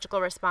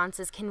physiological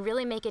responses can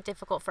really make it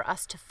difficult for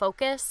us to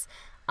focus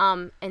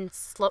and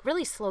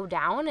really slow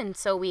down. And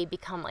so we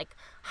become like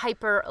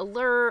hyper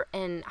alert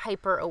and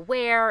hyper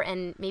aware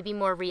and maybe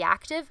more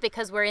reactive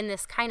because we're in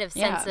this kind of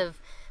sense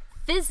of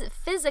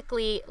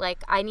physically,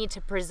 like I need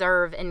to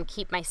preserve and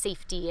keep my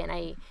safety,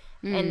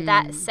 and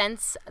that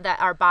sense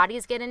that our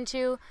bodies get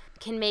into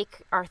can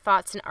make our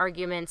thoughts and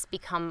arguments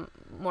become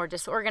more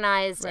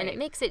disorganized, and it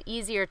makes it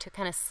easier to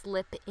kind of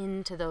slip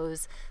into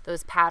those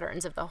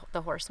patterns of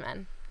the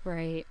horsemen.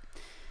 Right.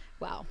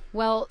 Wow.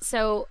 Well,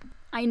 so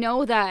I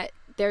know that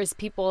there's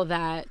people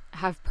that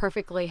have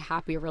perfectly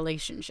happy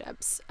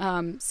relationships.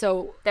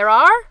 So there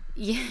are?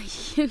 Yeah,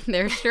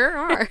 there sure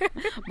are.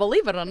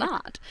 Believe it or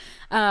not.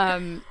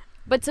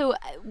 But so,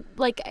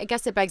 like, I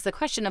guess it begs the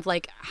question of,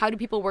 like, how do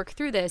people work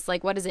through this?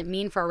 Like, what does it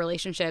mean for our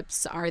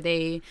relationships? Are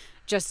they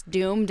just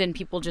doomed and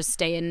people just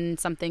stay in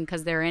something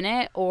because they're in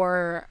it?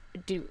 Or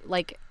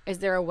is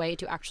there a way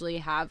to actually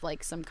have,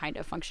 like, some kind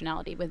of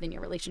functionality within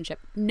your relationship,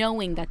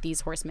 knowing that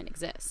these horsemen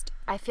exist?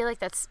 I feel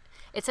like it's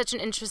such an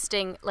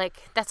interesting,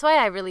 like, that's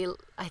why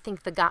I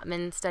think the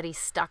Gottman study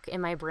stuck in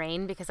my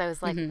brain, because I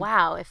was like,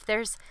 wow, if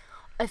there's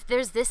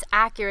this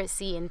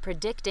accuracy in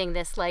predicting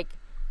this, like,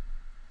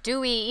 do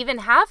we even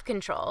have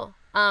control?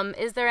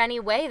 Is there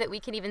any way that we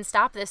can even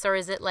stop this, or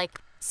is it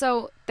like...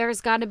 So there's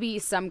got to be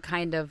some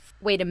kind of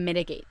way to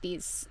mitigate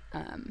these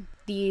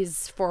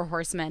four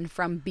horsemen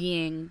from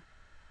being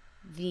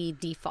the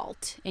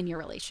default in your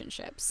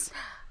relationships.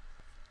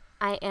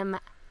 I am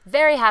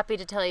very happy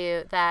to tell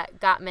you that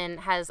Gottman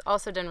has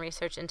also done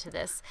research into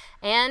this,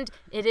 and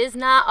it is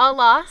not all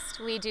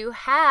lost. We do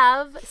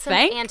have some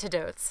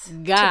antidotes to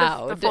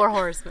the four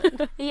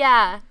horsemen.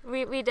 Yeah,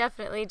 we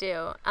definitely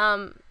do.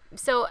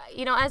 So,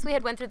 as we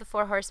had went through the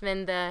four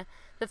horsemen, the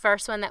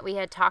first one that we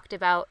had talked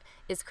about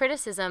is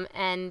criticism,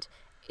 and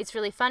it's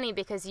really funny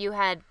because you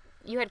had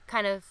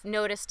kind of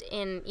noticed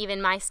in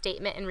even my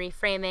statement and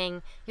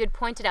reframing, you had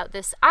pointed out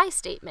this I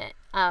statement.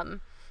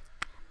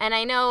 And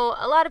I know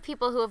a lot of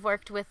people who have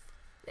worked with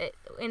it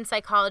in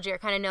psychology or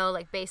kind of know,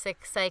 like,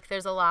 basic psych,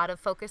 there's a lot of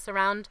focus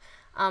around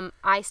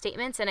I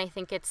statements, and I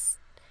think it's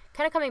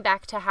kind of coming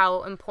back to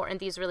how important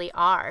these really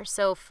are.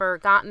 So for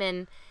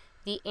Gottman,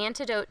 the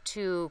antidote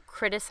to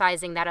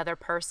criticizing that other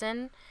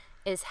person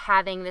is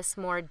having this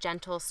more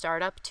gentle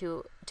startup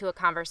to a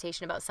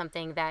conversation about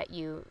something that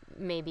you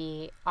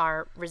maybe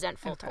are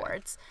resentful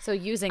towards. So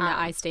using the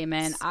I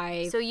statement,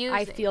 I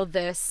feel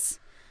this,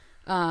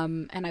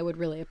 and I would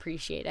really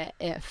appreciate it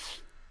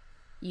if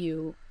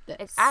you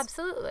this.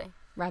 Absolutely.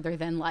 Rather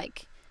than,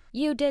 like,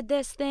 you did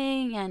this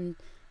thing and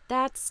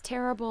that's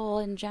terrible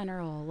in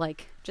general.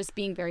 Like, just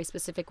being very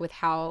specific with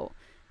how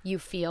you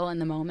feel in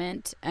the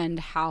moment and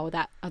how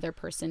that other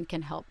person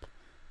can help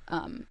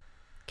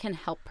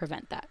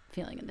prevent that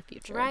feeling in the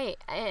future. Right.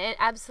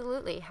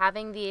 Absolutely.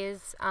 Having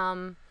these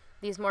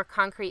more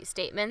concrete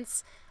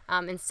statements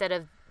instead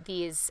of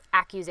these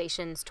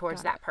accusations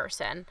towards that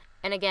person.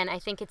 And again, I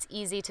think it's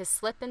easy to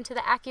slip into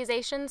the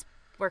accusations.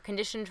 We're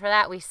conditioned for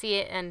that. We see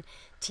it in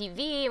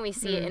TV and we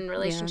see it in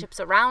relationships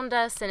around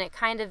us, and it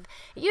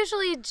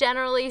usually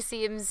generally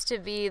seems to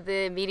be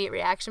the immediate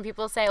reaction.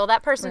 People say, well,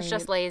 that person's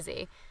just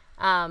lazy.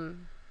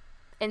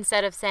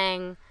 Instead of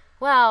saying,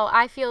 well,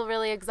 I feel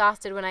really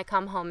exhausted when I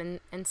come home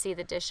and see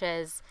the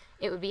dishes.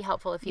 It would be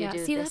helpful if you do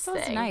this thing. Yeah, see,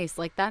 that sounds nice.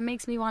 Like, that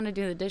makes me want to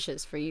do the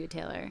dishes for you,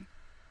 Taylor.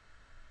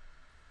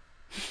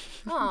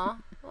 Aw,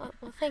 well,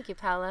 thank you,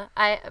 Paula.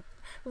 I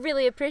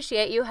really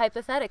appreciate you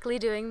hypothetically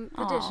doing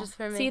the dishes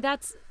for me. See,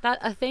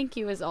 a thank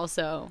you is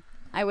also,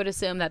 I would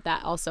assume that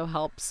also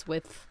helps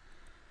with,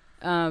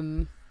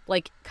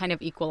 like, kind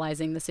of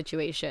equalizing the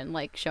situation,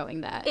 like, showing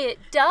that. It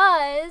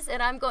does,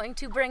 and I'm going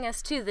to bring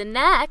us to the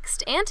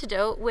next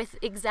antidote with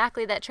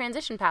exactly that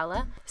transition,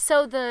 Paula.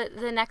 So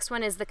the next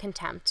one is the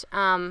contempt.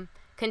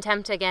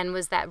 Contempt, again,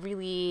 was that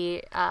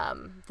really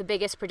the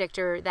biggest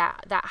predictor,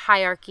 that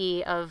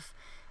hierarchy of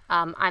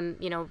I'm,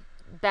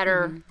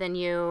 better than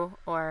you,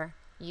 or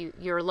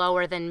you're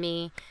lower than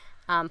me,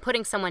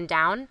 putting someone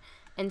down.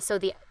 And so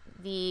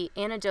the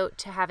antidote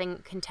to having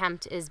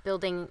contempt is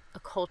building a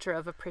culture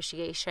of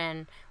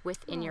appreciation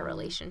within your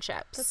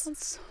relationships. That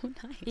sounds so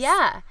nice.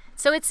 Yeah.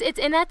 So it's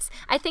and that's,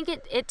 I think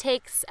it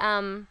takes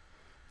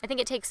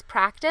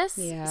practice.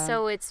 Yeah.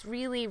 So it's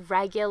really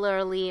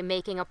regularly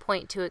making a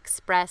point to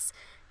express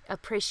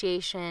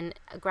appreciation,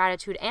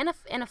 gratitude, and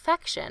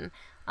affection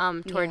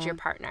towards your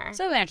partner.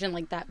 So imagine,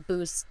 like, that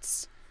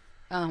boosts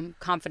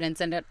confidence,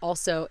 and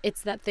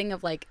it's that thing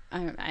of, like,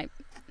 I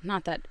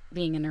not that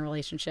being in a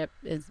relationship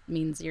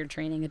means you're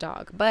training a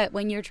dog, but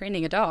when you're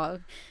training a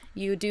dog,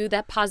 you do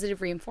that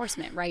positive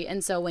reinforcement, right?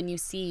 And so when you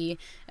see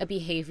a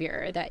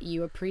behavior that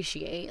you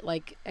appreciate,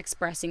 like,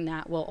 expressing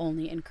that will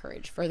only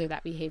encourage further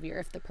that behavior.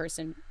 If the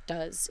person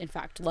does in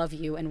fact love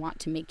you and want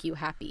to make you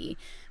happy,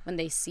 when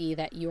they see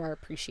that you are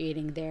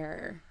appreciating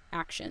their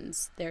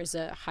actions, there's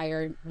a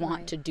higher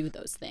want to do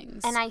those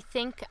things. And I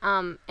think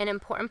an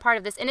important part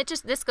of this, and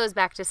this goes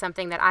back to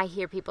something that I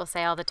hear people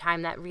say all the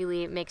time that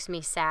really makes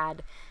me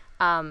sad.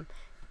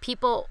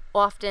 People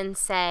often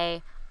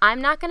say, I'm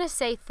not going to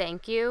say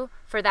thank you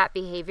for that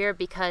behavior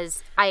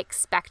because I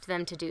expect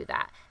them to do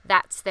that.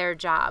 That's their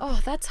job. Oh,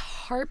 that's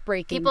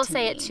heartbreaking. People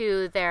say it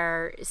to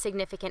their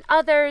significant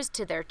others,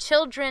 to their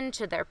children,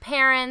 to their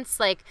parents.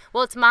 Like,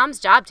 well, it's mom's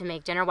job to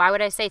make dinner. Why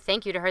would I say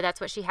thank you to her?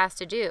 That's what she has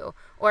to do.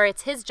 Or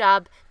it's his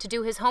job to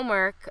do his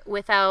homework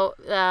without,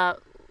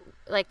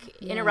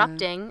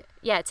 interrupting.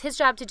 Yeah, it's his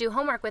job to do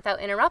homework without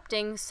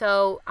interrupting,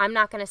 so I'm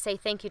not going to say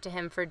thank you to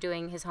him for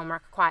doing his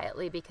homework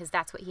quietly because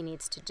that's what he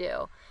needs to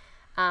do.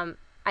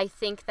 I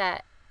think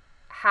that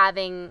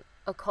having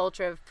a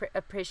culture of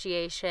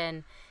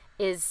appreciation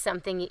is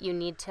something that you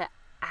need to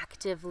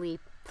actively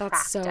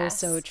practice. That's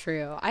so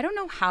true. I don't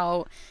know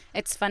how.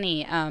 It's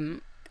funny.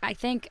 I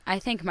think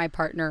my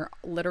partner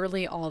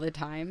literally all the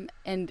time,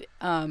 and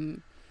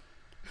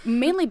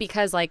Mainly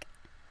because, like,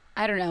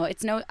 I don't know,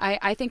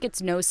 I think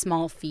it's no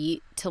small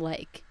feat to,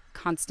 like,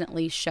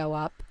 constantly show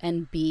up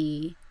and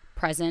be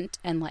present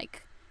and,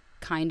 like,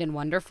 kind and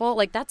wonderful.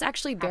 Like, that's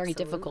actually very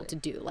difficult to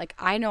do. Like,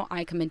 I know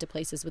I come into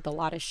places with a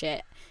lot of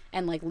shit,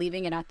 and, like,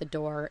 leaving it at the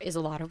door is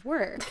a lot of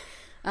work.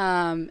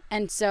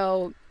 And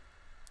so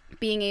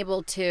being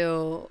able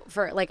to,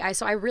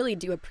 I really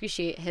do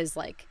appreciate his,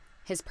 like,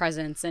 his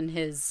presence and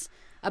his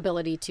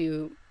ability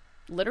to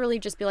literally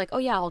just be like, oh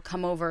yeah, I'll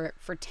come over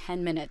for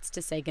 10 minutes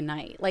to say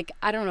goodnight. Like,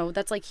 I don't know,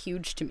 that's, like,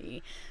 huge to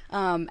me.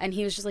 And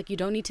he was just like, you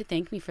don't need to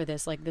thank me for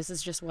this. Like, this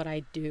is just what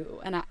I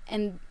do.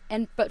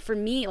 But for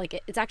me, like,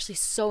 it's actually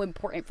so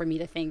important for me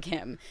to thank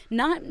him.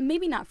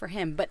 Maybe not for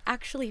him, but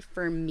actually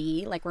for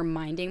me, like,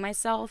 reminding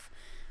myself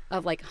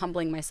of, like,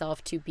 humbling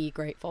myself to be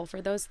grateful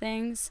for those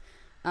things.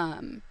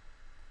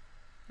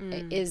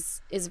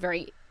 Is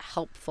very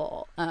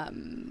helpful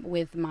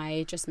with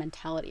my just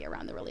mentality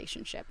around the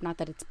relationship. Not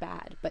that it's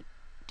bad, but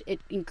it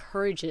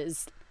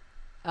encourages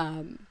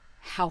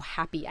how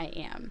happy I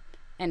am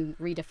and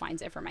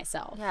redefines it for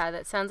myself. Yeah,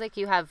 that sounds like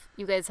you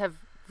guys have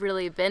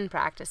really been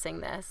practicing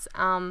this.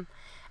 And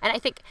I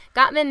think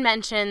Gottman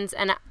mentions,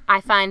 and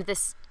I find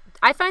this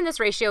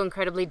ratio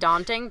incredibly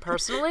daunting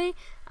personally.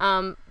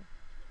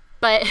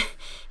 But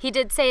he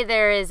did say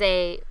there is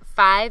a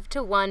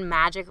 5-to-1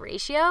 magic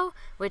ratio,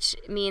 which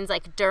means,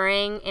 like,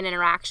 during an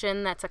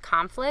interaction that's a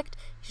conflict,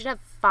 you should have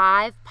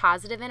 5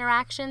 positive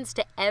interactions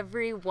to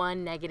every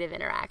 1 negative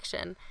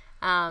interaction.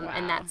 Wow.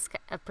 And that's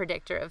a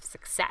predictor of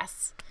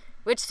success,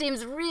 which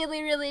seems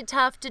really, really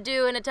tough to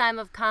do in a time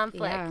of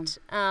conflict.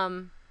 Yeah.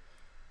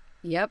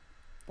 Yep.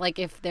 Like,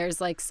 if there's,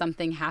 like,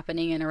 something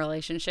happening in a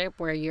relationship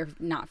where you're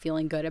not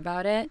feeling good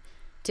about it,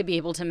 to be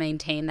able to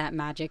maintain that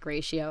magic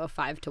ratio of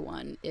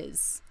 5-to-1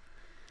 is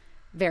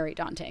very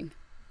daunting.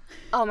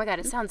 Oh my God,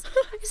 it sounds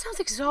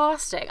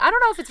exhausting. I don't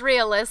know if it's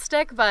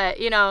realistic, but,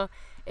 you know,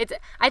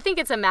 I think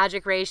it's a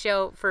magic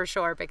ratio for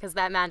sure, because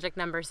that magic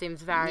number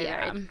seems very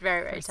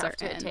tough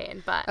to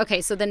attain. But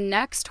okay, so the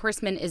next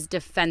horseman is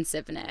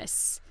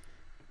defensiveness.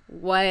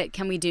 What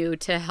can we do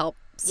to help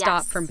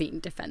stop from being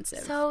defensive?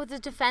 So the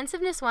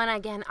defensiveness one,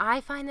 again,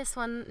 I find this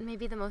one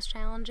maybe the most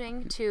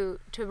challenging to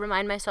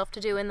remind myself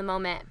to do in the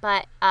moment.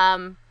 But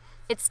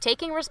it's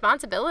taking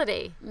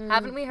responsibility. Mm-hmm.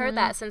 Haven't we heard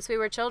that since we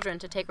were children,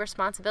 to take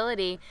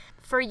responsibility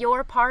for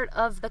your part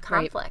of the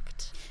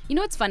conflict? Right. You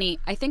know what's funny?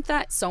 I think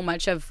that so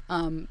much of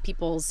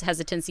people's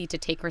hesitancy to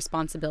take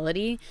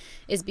responsibility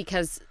is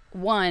because,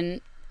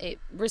 one,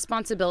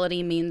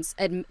 responsibility means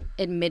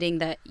admitting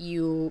that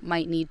you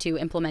might need to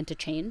implement a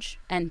change,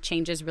 and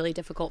change is really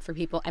difficult for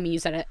people. I mean, you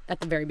said it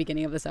at the very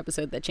beginning of this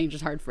episode that change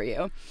is hard for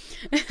you.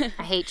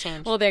 I hate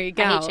change. Well, there you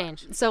go. I hate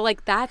change. So,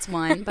 like, that's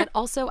one. But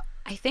also,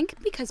 I think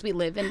because we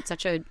live in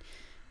such a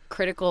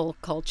critical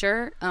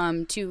culture,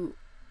 to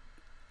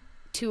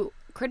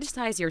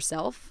criticize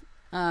yourself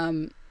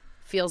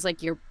feels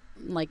like you're,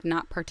 like,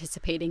 not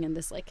participating in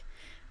this, like,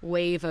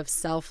 wave of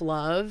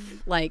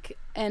self-love, like,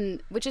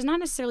 and which is not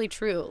necessarily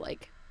true.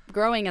 Like,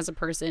 growing as a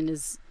person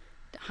is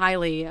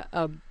highly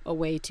a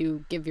way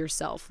to give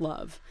yourself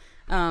love,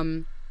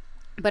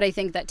 but I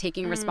think that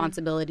taking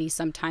responsibility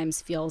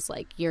sometimes feels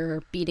like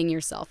you're beating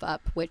yourself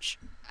up, which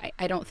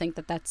I don't think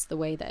that that's the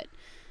way that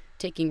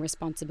taking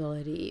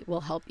responsibility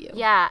will help you.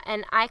 Yeah,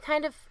 and I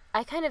kind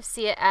of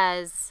see it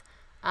as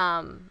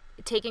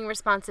taking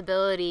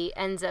responsibility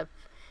ends up,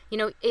 you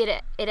know,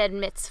 it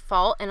admits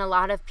fault, and a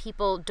lot of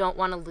people don't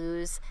want to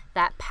lose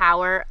that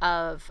power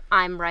of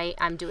I'm right,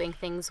 I'm doing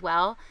things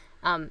well.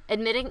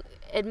 Admitting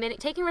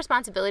taking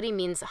responsibility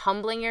means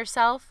humbling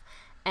yourself,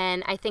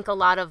 and I think a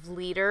lot of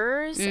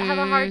leaders have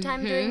a hard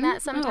time doing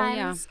that sometimes. Oh,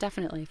 yeah,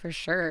 definitely, for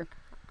sure.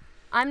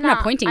 I'm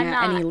not pointing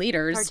at any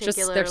leaders.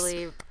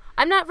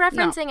 I'm not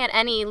referencing at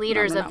any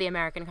leaders of the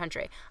American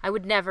country. I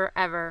would never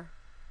ever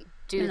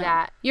do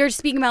that. You're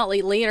speaking about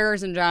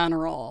leaders in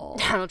general.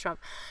 Donald Trump.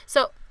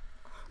 So.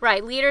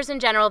 Right, leaders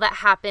in general that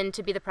happen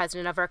to be the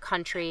president of our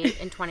country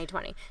in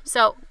 2020.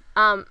 So,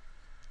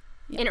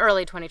 in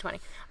early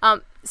 2020.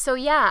 So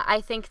yeah, I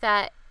think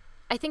that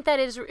it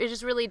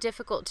is really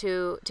difficult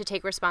to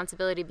take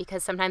responsibility,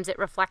 because sometimes it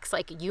reflects,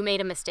 like, you made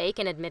a mistake,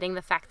 and admitting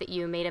the fact that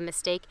you made a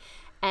mistake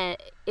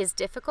is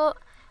difficult.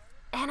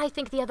 And I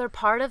think the other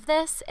part of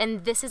this,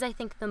 and this is, I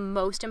think, the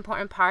most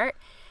important part,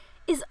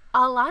 is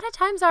a lot of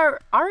times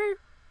our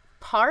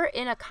part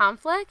in a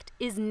conflict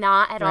is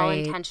not at all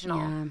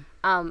intentional.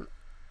 Yeah.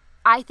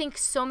 I think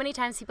so many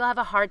times people have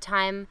a hard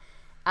time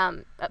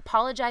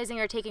apologizing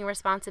or taking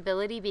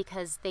responsibility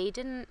because they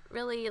didn't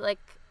really, like,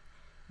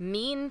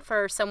 mean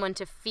for someone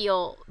to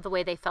feel the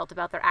way they felt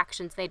about their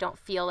actions. They don't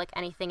feel like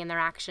anything in their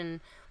action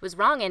was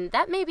wrong, and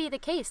that may be the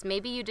case.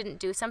 Maybe you didn't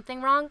do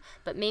something wrong,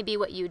 but maybe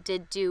what you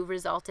did do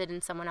resulted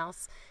in someone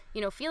else,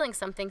 you know, feeling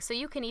something. So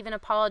you can even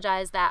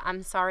apologize that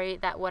I'm sorry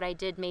that what I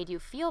did made you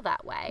feel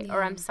that way,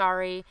 or I'm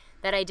sorry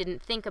that I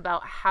didn't think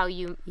about how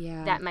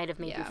that might have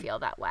made you feel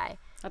that way.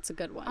 That's a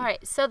good one. All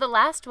right, so the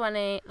last one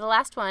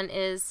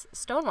is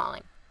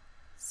stonewalling.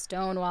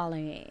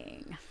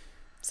 Stonewalling.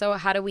 So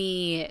how do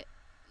we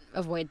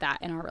avoid that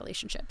in our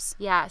relationships?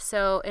 Yeah,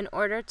 so in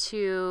order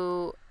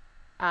to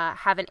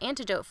have an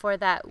antidote for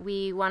that,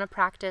 we want to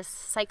practice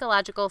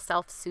psychological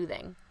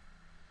self-soothing.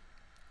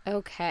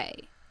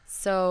 Okay.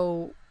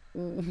 So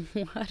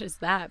what does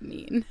that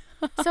mean?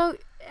 So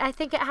I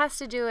think it has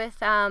to do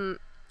with a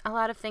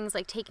lot of things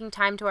like taking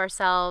time to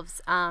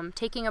ourselves,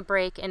 taking a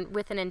break and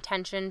with an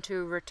intention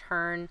to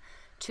return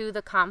to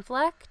the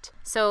conflict.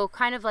 So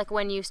kind of like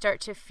when you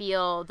start to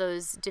feel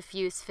those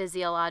diffuse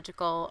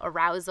physiological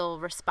arousal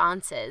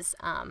responses,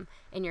 and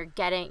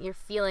you're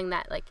feeling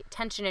that like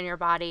tension in your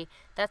body,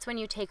 that's when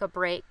you take a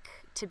break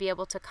to be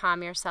able to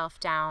calm yourself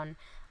down,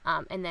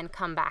 and then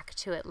come back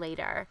to it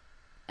later.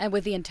 And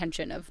with the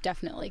intention of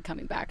definitely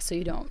coming back so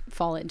you don't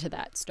fall into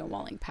that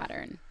stonewalling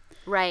pattern.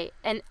 Right.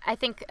 And I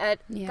think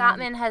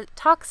Gottman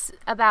talks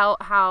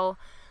about how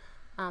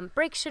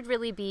breaks should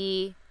really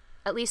be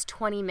at least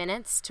 20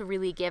 minutes to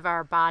really give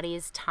our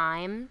bodies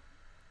time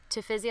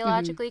to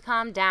physiologically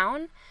calm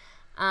down.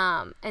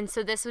 And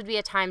so this would be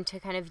a time to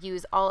kind of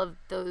use all of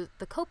the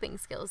coping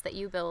skills that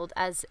you build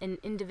as an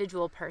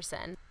individual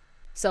person.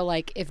 So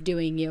like if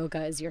doing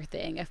yoga is your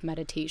thing, if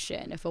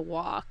meditation, if a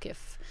walk,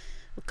 if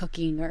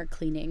cooking or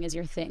cleaning is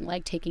your thing,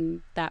 like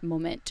taking that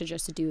moment to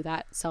just do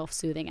that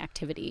self-soothing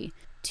activity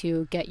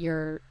to get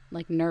your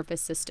like nervous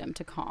system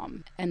to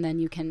calm, and then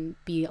you can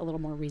be a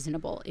little more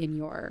reasonable in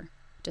your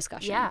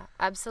discussion. Yeah,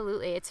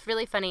 absolutely. It's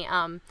really funny.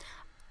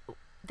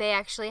 They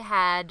actually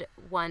had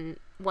one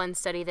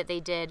study that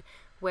they did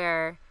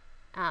where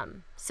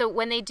so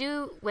when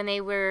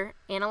they were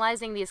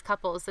analyzing these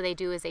couples, so they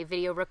do is they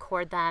video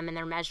record them and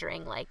they're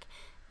measuring like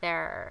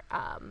their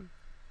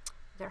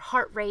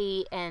heart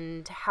rate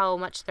and how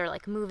much they're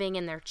like moving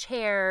in their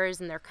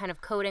chairs, and they're kind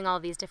of coding all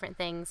these different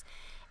things,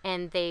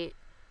 and they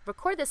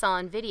record this all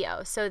on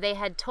video. So they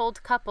had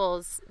told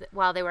couples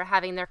while they were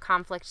having their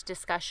conflict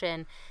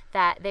discussion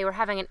that they were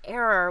having an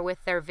error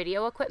with their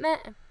video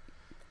equipment.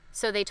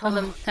 So they told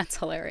them that's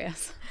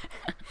hilarious.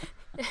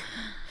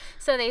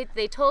 So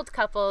they told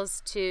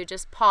couples to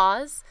just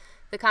pause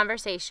the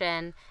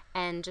conversation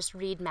and just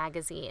read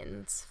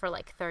magazines for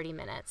like 30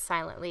 minutes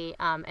silently,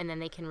 and then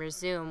they can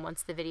resume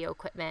once the video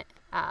equipment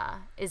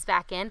is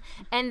back in.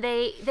 And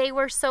they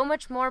were so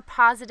much more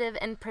positive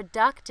and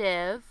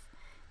productive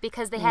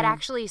because they had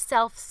actually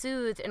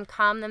self-soothed and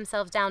calmed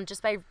themselves down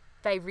just by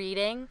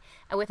reading,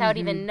 and without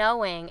even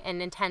knowing,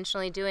 and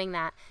intentionally doing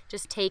that,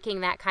 just taking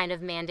that kind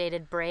of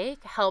mandated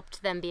break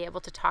helped them be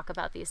able to talk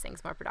about these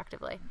things more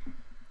productively.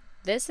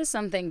 This is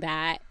something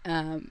that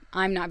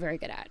I'm not very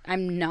good at.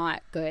 I'm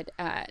not good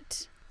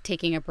at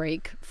taking a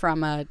break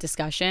from a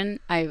discussion.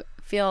 I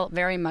feel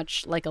very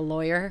much like a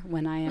lawyer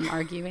when I am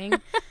arguing.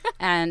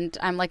 And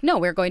I'm like, no,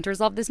 we're going to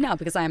resolve this now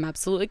because I am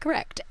absolutely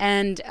correct.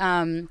 And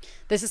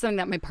this is something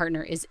that my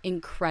partner is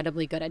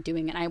incredibly good at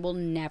doing, and I will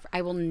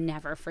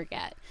never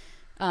forget.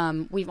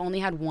 We've only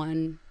had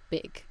one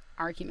big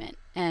argument,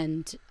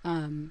 and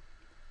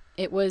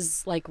it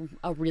was like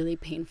a really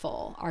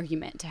painful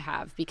argument to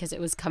have because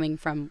it was coming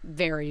from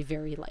very,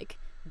 very like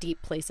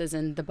deep places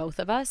in the both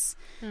of us.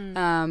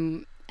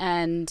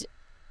 And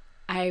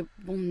I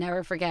will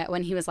never forget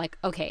when he was like,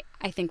 okay,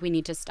 I think we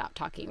need to stop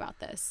talking about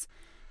this.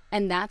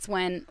 And that's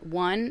when,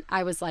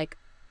 I was like,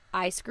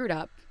 I screwed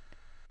up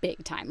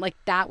big time. Like,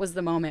 that was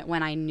the moment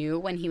when I knew,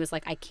 when he was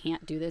like, I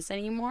can't do this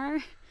anymore.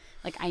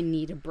 Like, I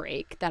need a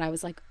break. That I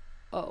was like,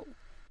 oh,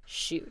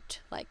 shoot.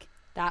 Like,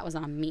 that was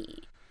on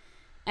me.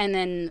 And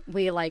then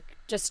we, like,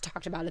 just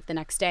talked about it the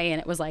next day,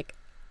 and it was like,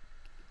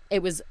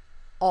 it was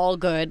all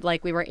good.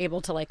 Like, we were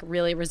able to, like,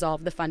 really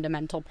resolve the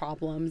fundamental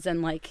problems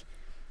and, like,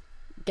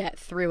 get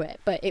through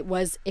it. But it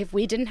was, if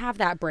we didn't have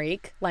that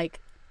break, like,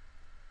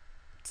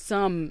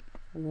 some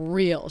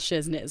real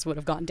shizness would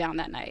have gone down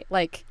that night.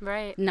 Like,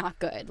 right. Not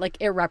good. Like,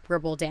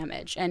 irreparable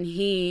damage. And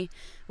he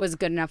was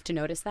good enough to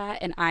notice that.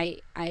 And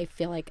I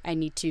feel like I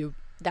need to,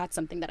 that's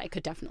something that I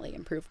could definitely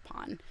improve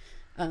upon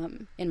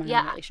in my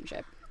own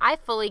relationship. I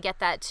fully get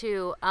that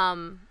too.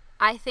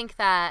 I think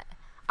that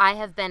I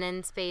have been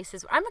in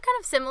spaces, I'm kind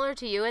of similar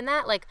to you in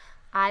that, like,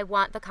 I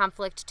want the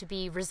conflict to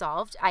be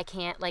resolved. I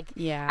can't, like,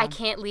 I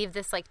can't leave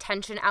this, like,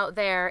 tension out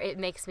there. It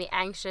makes me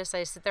anxious.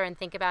 I sit there and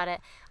think about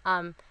it.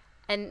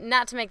 And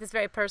not to make this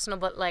very personal,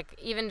 but, like,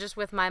 even just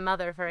with my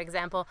mother, for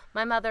example,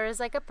 my mother is,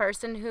 like, a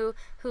person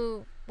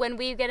who when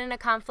we get in a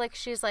conflict,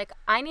 she's like,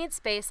 I need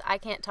space. I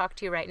can't talk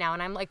to you right now.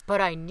 And I'm like, but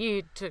I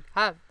need to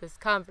have this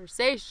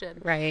conversation.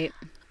 Right.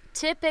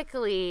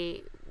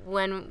 Typically,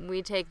 when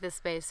we take the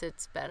space,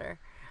 it's better.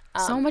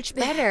 So much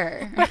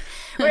better.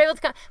 We're able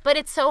to but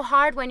it's so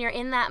hard when you're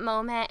in that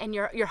moment and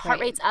your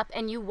heart rate's up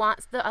and you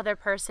want the other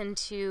person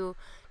to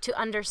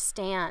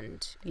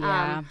understand.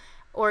 Yeah.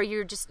 Or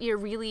you're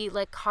really,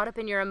 like, caught up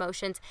in your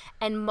emotions,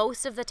 and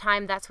most of the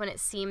time that's when it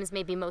seems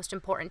maybe most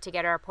important to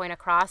get our point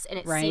across, and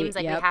it seems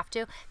like we have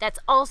to. That's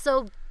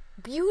also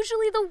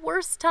usually the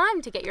worst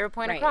time to get your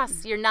point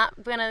across. Your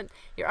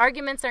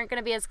arguments aren't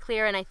gonna be as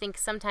clear, and I think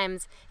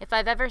sometimes if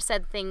I've ever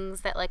said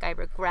things that, like, I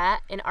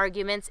regret in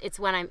arguments, it's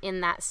when I'm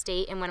in that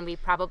state and when we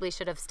probably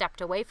should have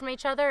stepped away from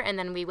each other and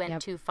then we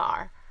went too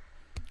far.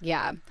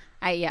 Yeah.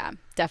 Yeah,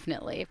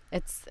 definitely.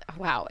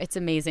 Wow, it's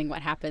amazing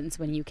what happens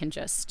when you can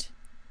just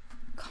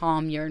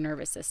calm your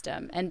nervous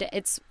system. And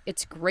it's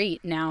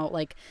great now,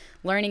 like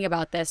learning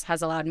about this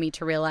has allowed me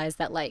to realize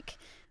that like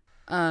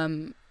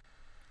that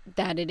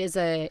it's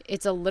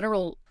a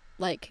literal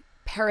like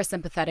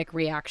parasympathetic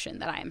reaction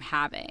that I'm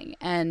having,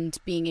 and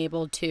being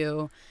able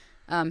to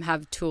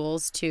have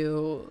tools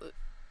to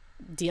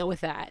deal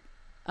with that.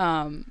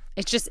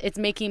 It's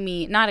making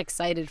me not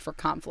excited for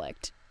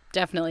conflict.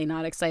 Definitely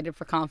not excited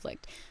for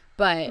conflict.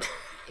 But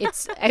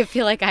I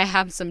feel like I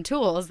have some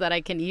tools that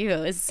I can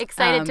use.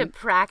 Excited to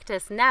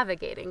practice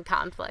navigating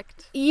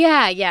conflict.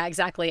 Yeah,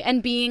 exactly.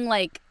 And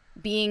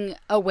being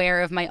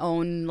aware of my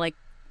own like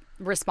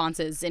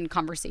responses in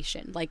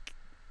conversation, like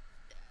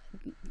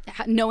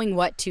knowing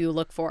what to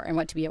look for and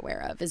what to be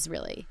aware of is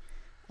really,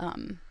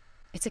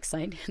 it's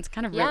exciting. It's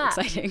kind of really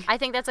exciting. I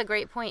think that's a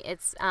great point.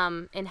 It's,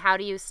 and how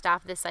do you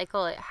stop this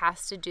cycle? It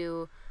has to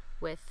do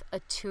with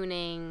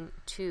attuning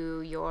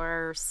to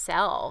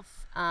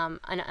yourself,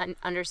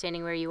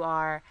 understanding where you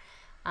are,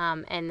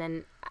 and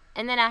then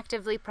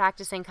actively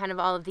practicing kind of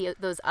all of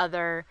those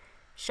other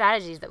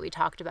strategies that we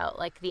talked about,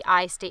 like the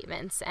I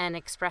statements and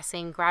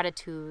expressing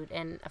gratitude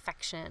and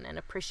affection and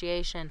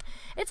appreciation.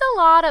 It's a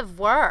lot of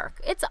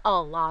work.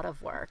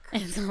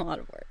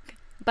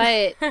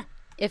 But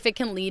if it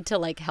can lead to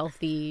like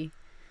healthy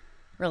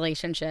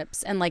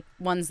relationships and like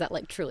ones that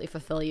like truly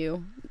fulfill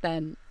you,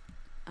 then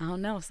I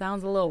don't know,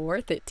 sounds a little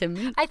worth it to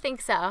me. I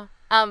think so.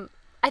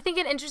 I think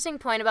an interesting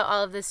point about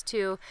all of this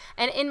too,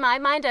 and in my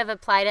mind I've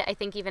applied it, I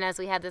think even as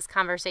we had this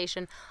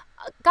conversation,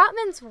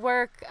 Gottman's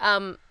work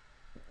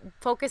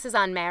focuses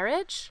on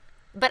marriage,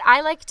 but I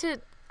like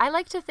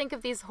to think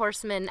of these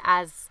horsemen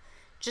as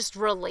just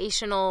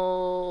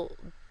relational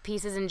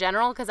pieces in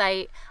general, because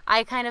I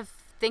kind of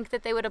think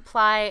that they would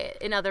apply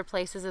in other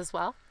places as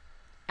well.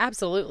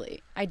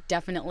 Absolutely. I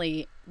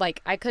definitely,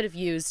 like, I could have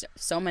used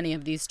so many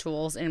of these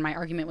tools in my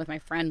argument with my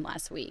friend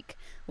last week.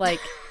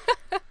 Like,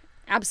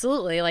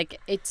 absolutely.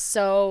 Like, it's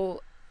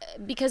so,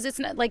 because it's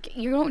not, like,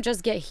 you don't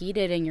just get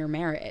heated in your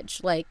marriage.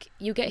 Like,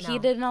 you get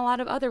heated in a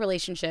lot of other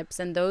relationships,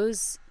 and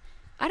those,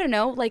 I don't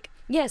know, like,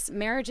 yes,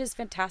 marriage is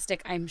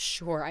fantastic, I'm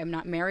sure. I'm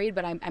not married,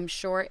 but I'm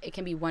sure it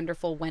can be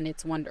wonderful when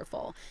it's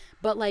wonderful.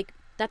 But, like,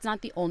 that's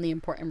not the only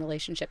important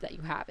relationship that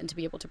you have, and to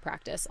be able to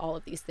practice all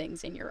of these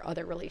things in your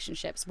other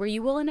relationships where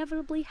you will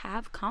inevitably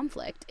have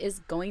conflict is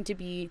going to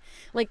be,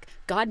 like,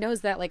 God knows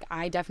that, like,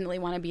 I definitely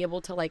want to be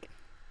able to, like,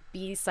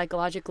 be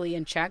psychologically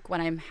in check when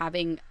I'm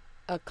having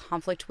a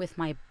conflict with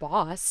my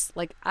boss.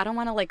 Like, I don't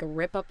want to, like,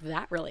 rip up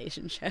that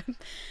relationship.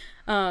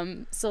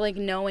 So, like,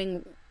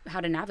 knowing how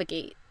to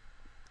navigate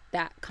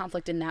that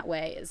conflict in that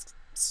way is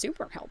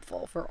super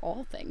helpful for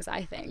all things,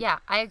 I think. Yeah,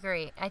 I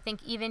agree. I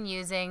think even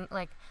using,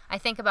 like, I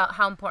think about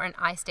how important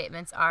I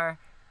statements are,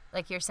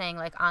 like you're saying,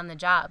 like on the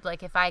job.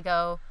 Like if I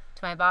go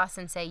to my boss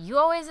and say, you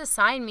always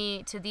assign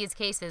me to these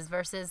cases,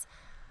 versus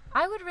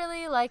I would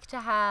really like to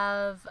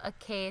have a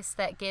case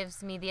that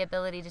gives me the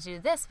ability to do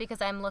this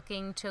because I'm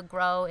looking to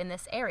grow in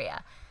this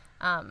area.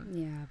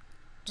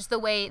 Just the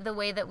way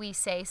that we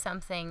say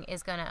something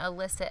is going to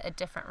elicit a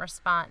different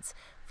response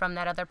from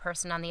that other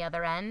person on the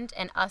other end,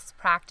 and us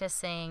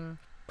practicing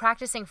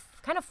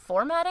kind of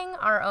formatting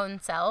our own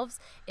selves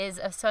is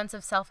a sense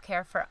of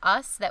self-care for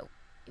us, that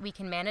we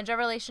can manage our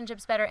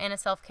relationships better, and a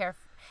self-care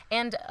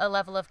and a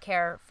level of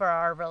care for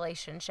our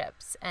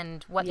relationships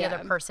and what the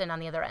other person on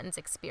the other end is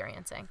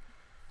experiencing.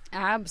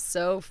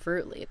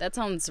 Absolutely. That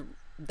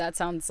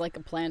sounds like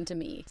a plan to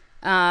me.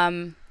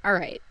 All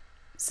right.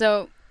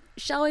 So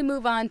shall we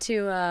move on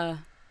to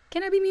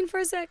can I be mean for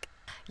a sec?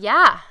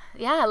 Yeah,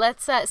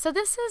 let's so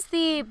this is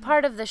the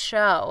part of the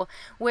show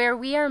where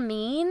we are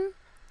mean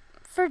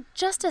for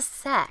just a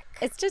sec.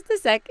 It's just a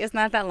sec. It's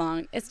not that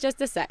long. It's just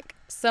a sec.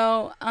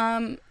 So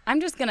I'm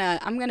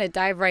gonna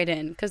dive right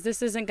in, because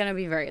this isn't gonna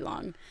be very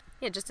long.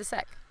 Yeah, just a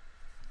sec.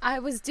 I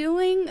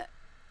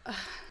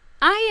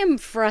am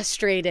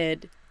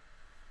frustrated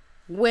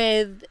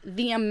with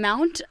the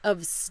amount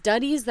of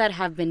studies that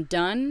have been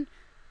done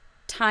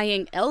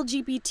tying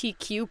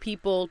LGBTQ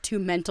people to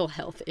mental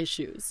health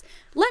issues.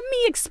 Let me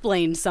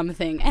explain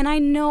something. And I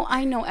know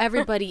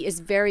everybody is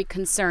very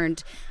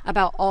concerned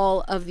about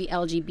all of the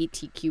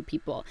LGBTQ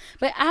people.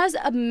 But as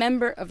a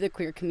member of the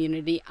queer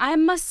community, I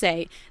must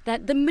say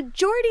that the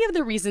majority of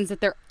the reasons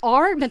that there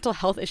are mental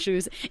health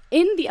issues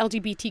in the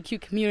LGBTQ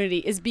community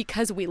is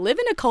because we live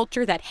in a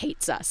culture that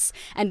hates us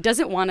and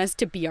doesn't want us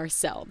to be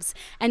ourselves.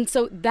 And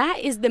so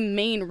that is the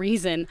main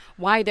reason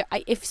why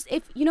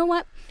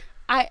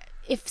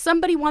if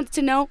somebody wants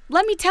to know,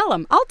 let me tell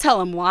them. I'll tell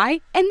them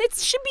why. And it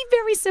should be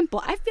very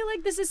simple. I feel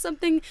like this is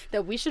something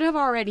that we should have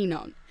already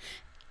known.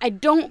 I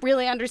don't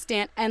really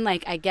understand. And,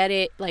 like, I get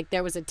it. Like,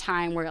 there was a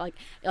time where,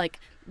 like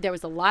there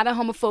was a lot of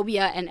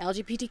homophobia, and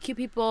LGBTQ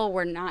people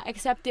were not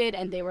accepted,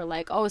 and they were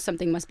like, oh,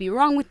 something must be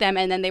wrong with them.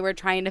 And then they were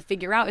trying to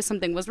figure out if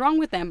something was wrong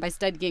with them by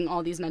studying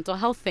all these mental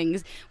health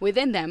things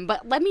within them.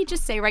 But let me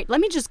just say, let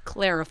me just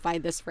clarify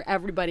this for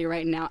everybody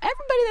right now.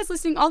 Everybody that's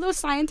listening, all those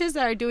scientists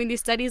that are doing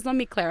these studies, let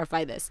me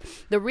clarify this.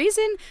 The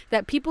reason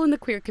that people in the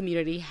queer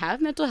community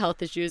have mental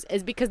health issues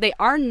is because they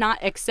are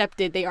not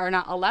accepted. They are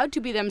not allowed to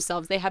be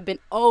themselves. They have been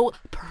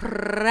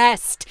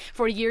oppressed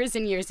for years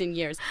and years and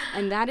years.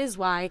 And that is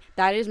why,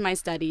 that is my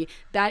study.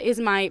 That is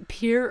my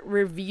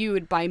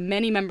peer-reviewed by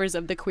many members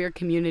of the queer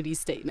community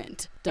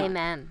statement. Done.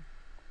 Amen.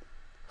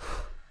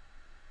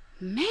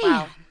 Man.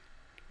 Wow.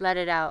 Let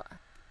it out.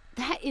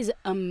 That is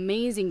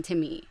amazing to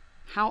me.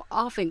 How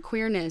often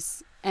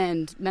queerness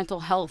and mental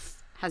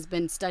health has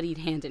been studied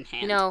hand in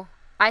hand. You know,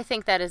 I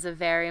think that is a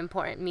very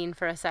important mean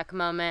for a sec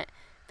moment,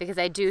 because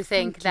I do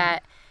think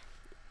that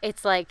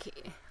it's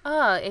like,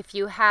 oh, if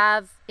you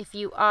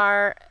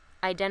are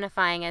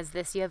identifying as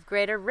this, you have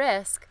greater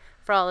risk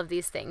for all of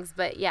these things.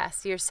 But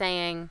yes, you're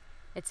saying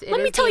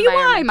let me tell you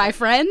why, my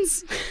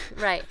friends.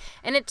 Right.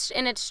 And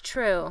it's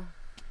true.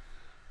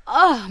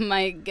 Oh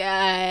my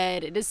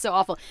God, it is so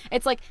awful.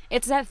 It's like,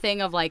 it's that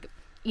thing of like,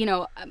 you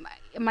know,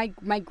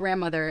 my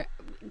grandmother,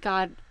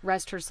 God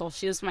rest her soul,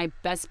 she was my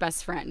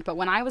best friend. But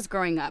when I was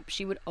growing up,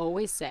 she would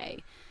always say,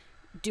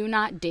 do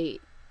not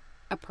date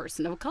a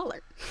person of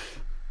color.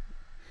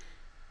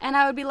 And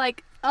I would be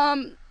like,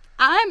 I'm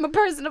a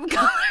person of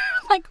color.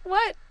 Like,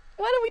 what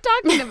are we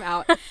talking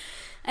about?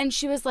 And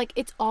she was like,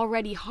 it's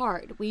already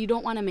hard. Well, you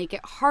don't want to make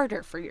it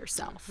harder for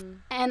yourself. Mm-hmm.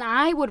 And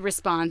I would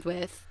respond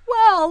with,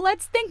 well,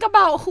 let's think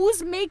about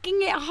who's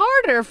making it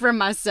harder for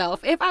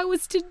myself. If I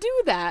was to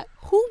do that,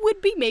 who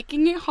would be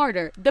making it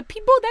harder? The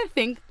people that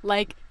think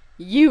like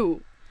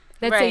you,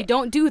 that say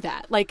don't do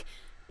that. Like,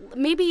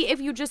 maybe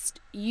if you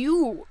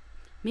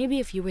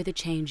were the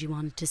change you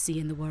wanted to see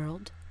in the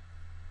world,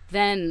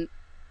 then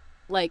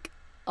like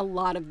a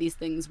lot of these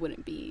things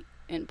wouldn't be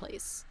in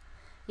place.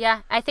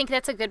 Yeah, I think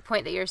that's a good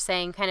point that you're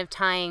saying, kind of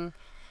tying.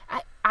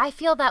 I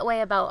feel that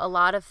way about a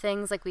lot of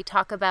things. Like, we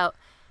talk about,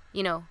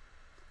 you know,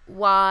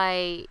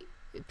 why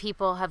certain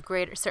people have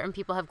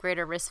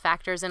greater risk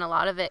factors, and a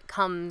lot of it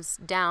comes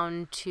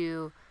down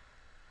to,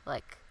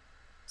 like,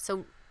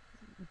 so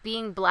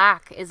being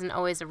black isn't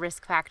always a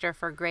risk factor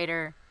for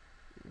greater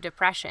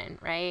depression,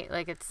 right?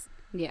 Like, it's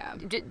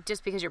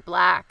just because you're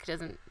black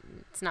doesn't.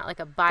 It's not like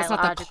a biological.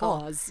 That's not the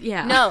cause.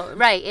 Yeah. No,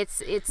 right.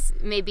 It's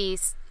maybe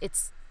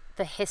it's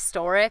the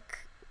historic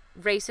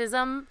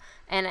racism,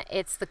 and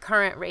it's the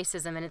current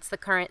racism, and it's the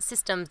current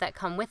systems that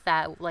come with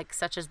that, like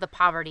such as the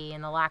poverty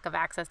and the lack of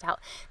access to health.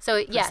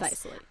 So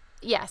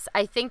yes,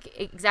 I think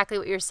exactly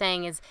what you're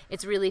saying is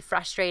it's really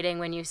frustrating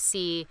when you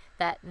see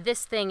that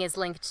this thing is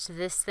linked to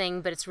this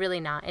thing, but it's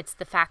really not. It's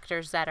the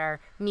factors that are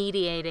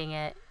mediating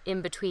it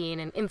in between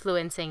and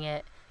influencing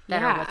it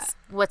that are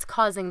what's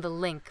causing the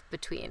link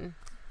between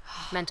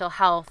mental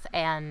health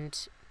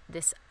and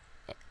these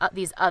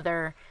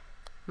other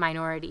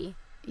minority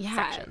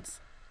sections.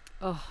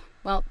 Oh,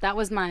 well, that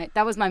was my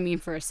meme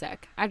for a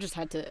sec. I just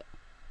had to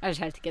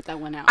get that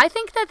one out. I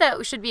think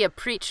that should be a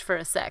preach for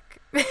a sec.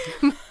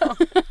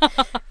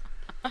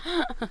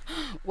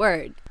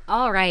 Word.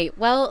 All right.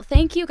 Well,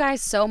 thank you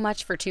guys so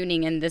much for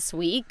tuning in this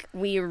week.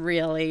 We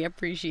really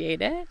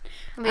appreciate it.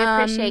 We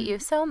appreciate you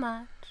so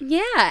much.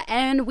 Yeah,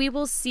 and we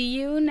will see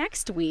you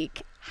next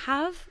week.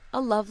 Have a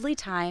lovely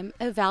time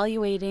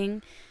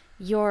evaluating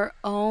your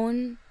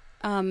own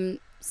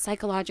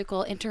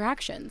psychological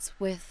interactions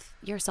with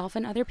yourself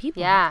and other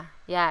people. Yeah.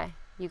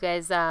 You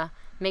guys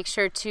make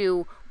sure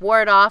to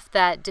ward off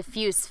that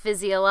diffuse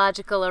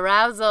physiological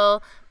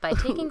arousal by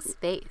taking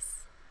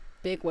space.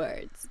 Big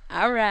words.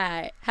 All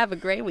right. Have a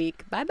great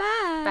week.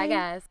 Bye-bye. Bye,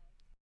 guys.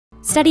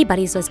 Study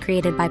Buddies was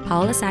created by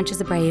Paola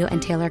Sanchez Abreu and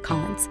Taylor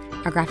Collins.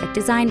 Our graphic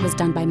design was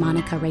done by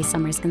Monica Ray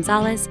Summers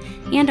Gonzalez,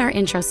 and our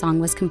intro song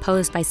was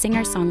composed by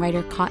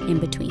singer-songwriter Caught in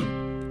Between.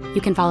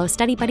 You can follow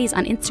Study Buddies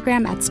on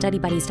Instagram at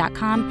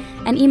studybuddies.com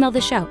and email the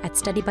show at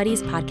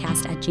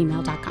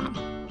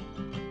studybuddies.podcast@gmail.com.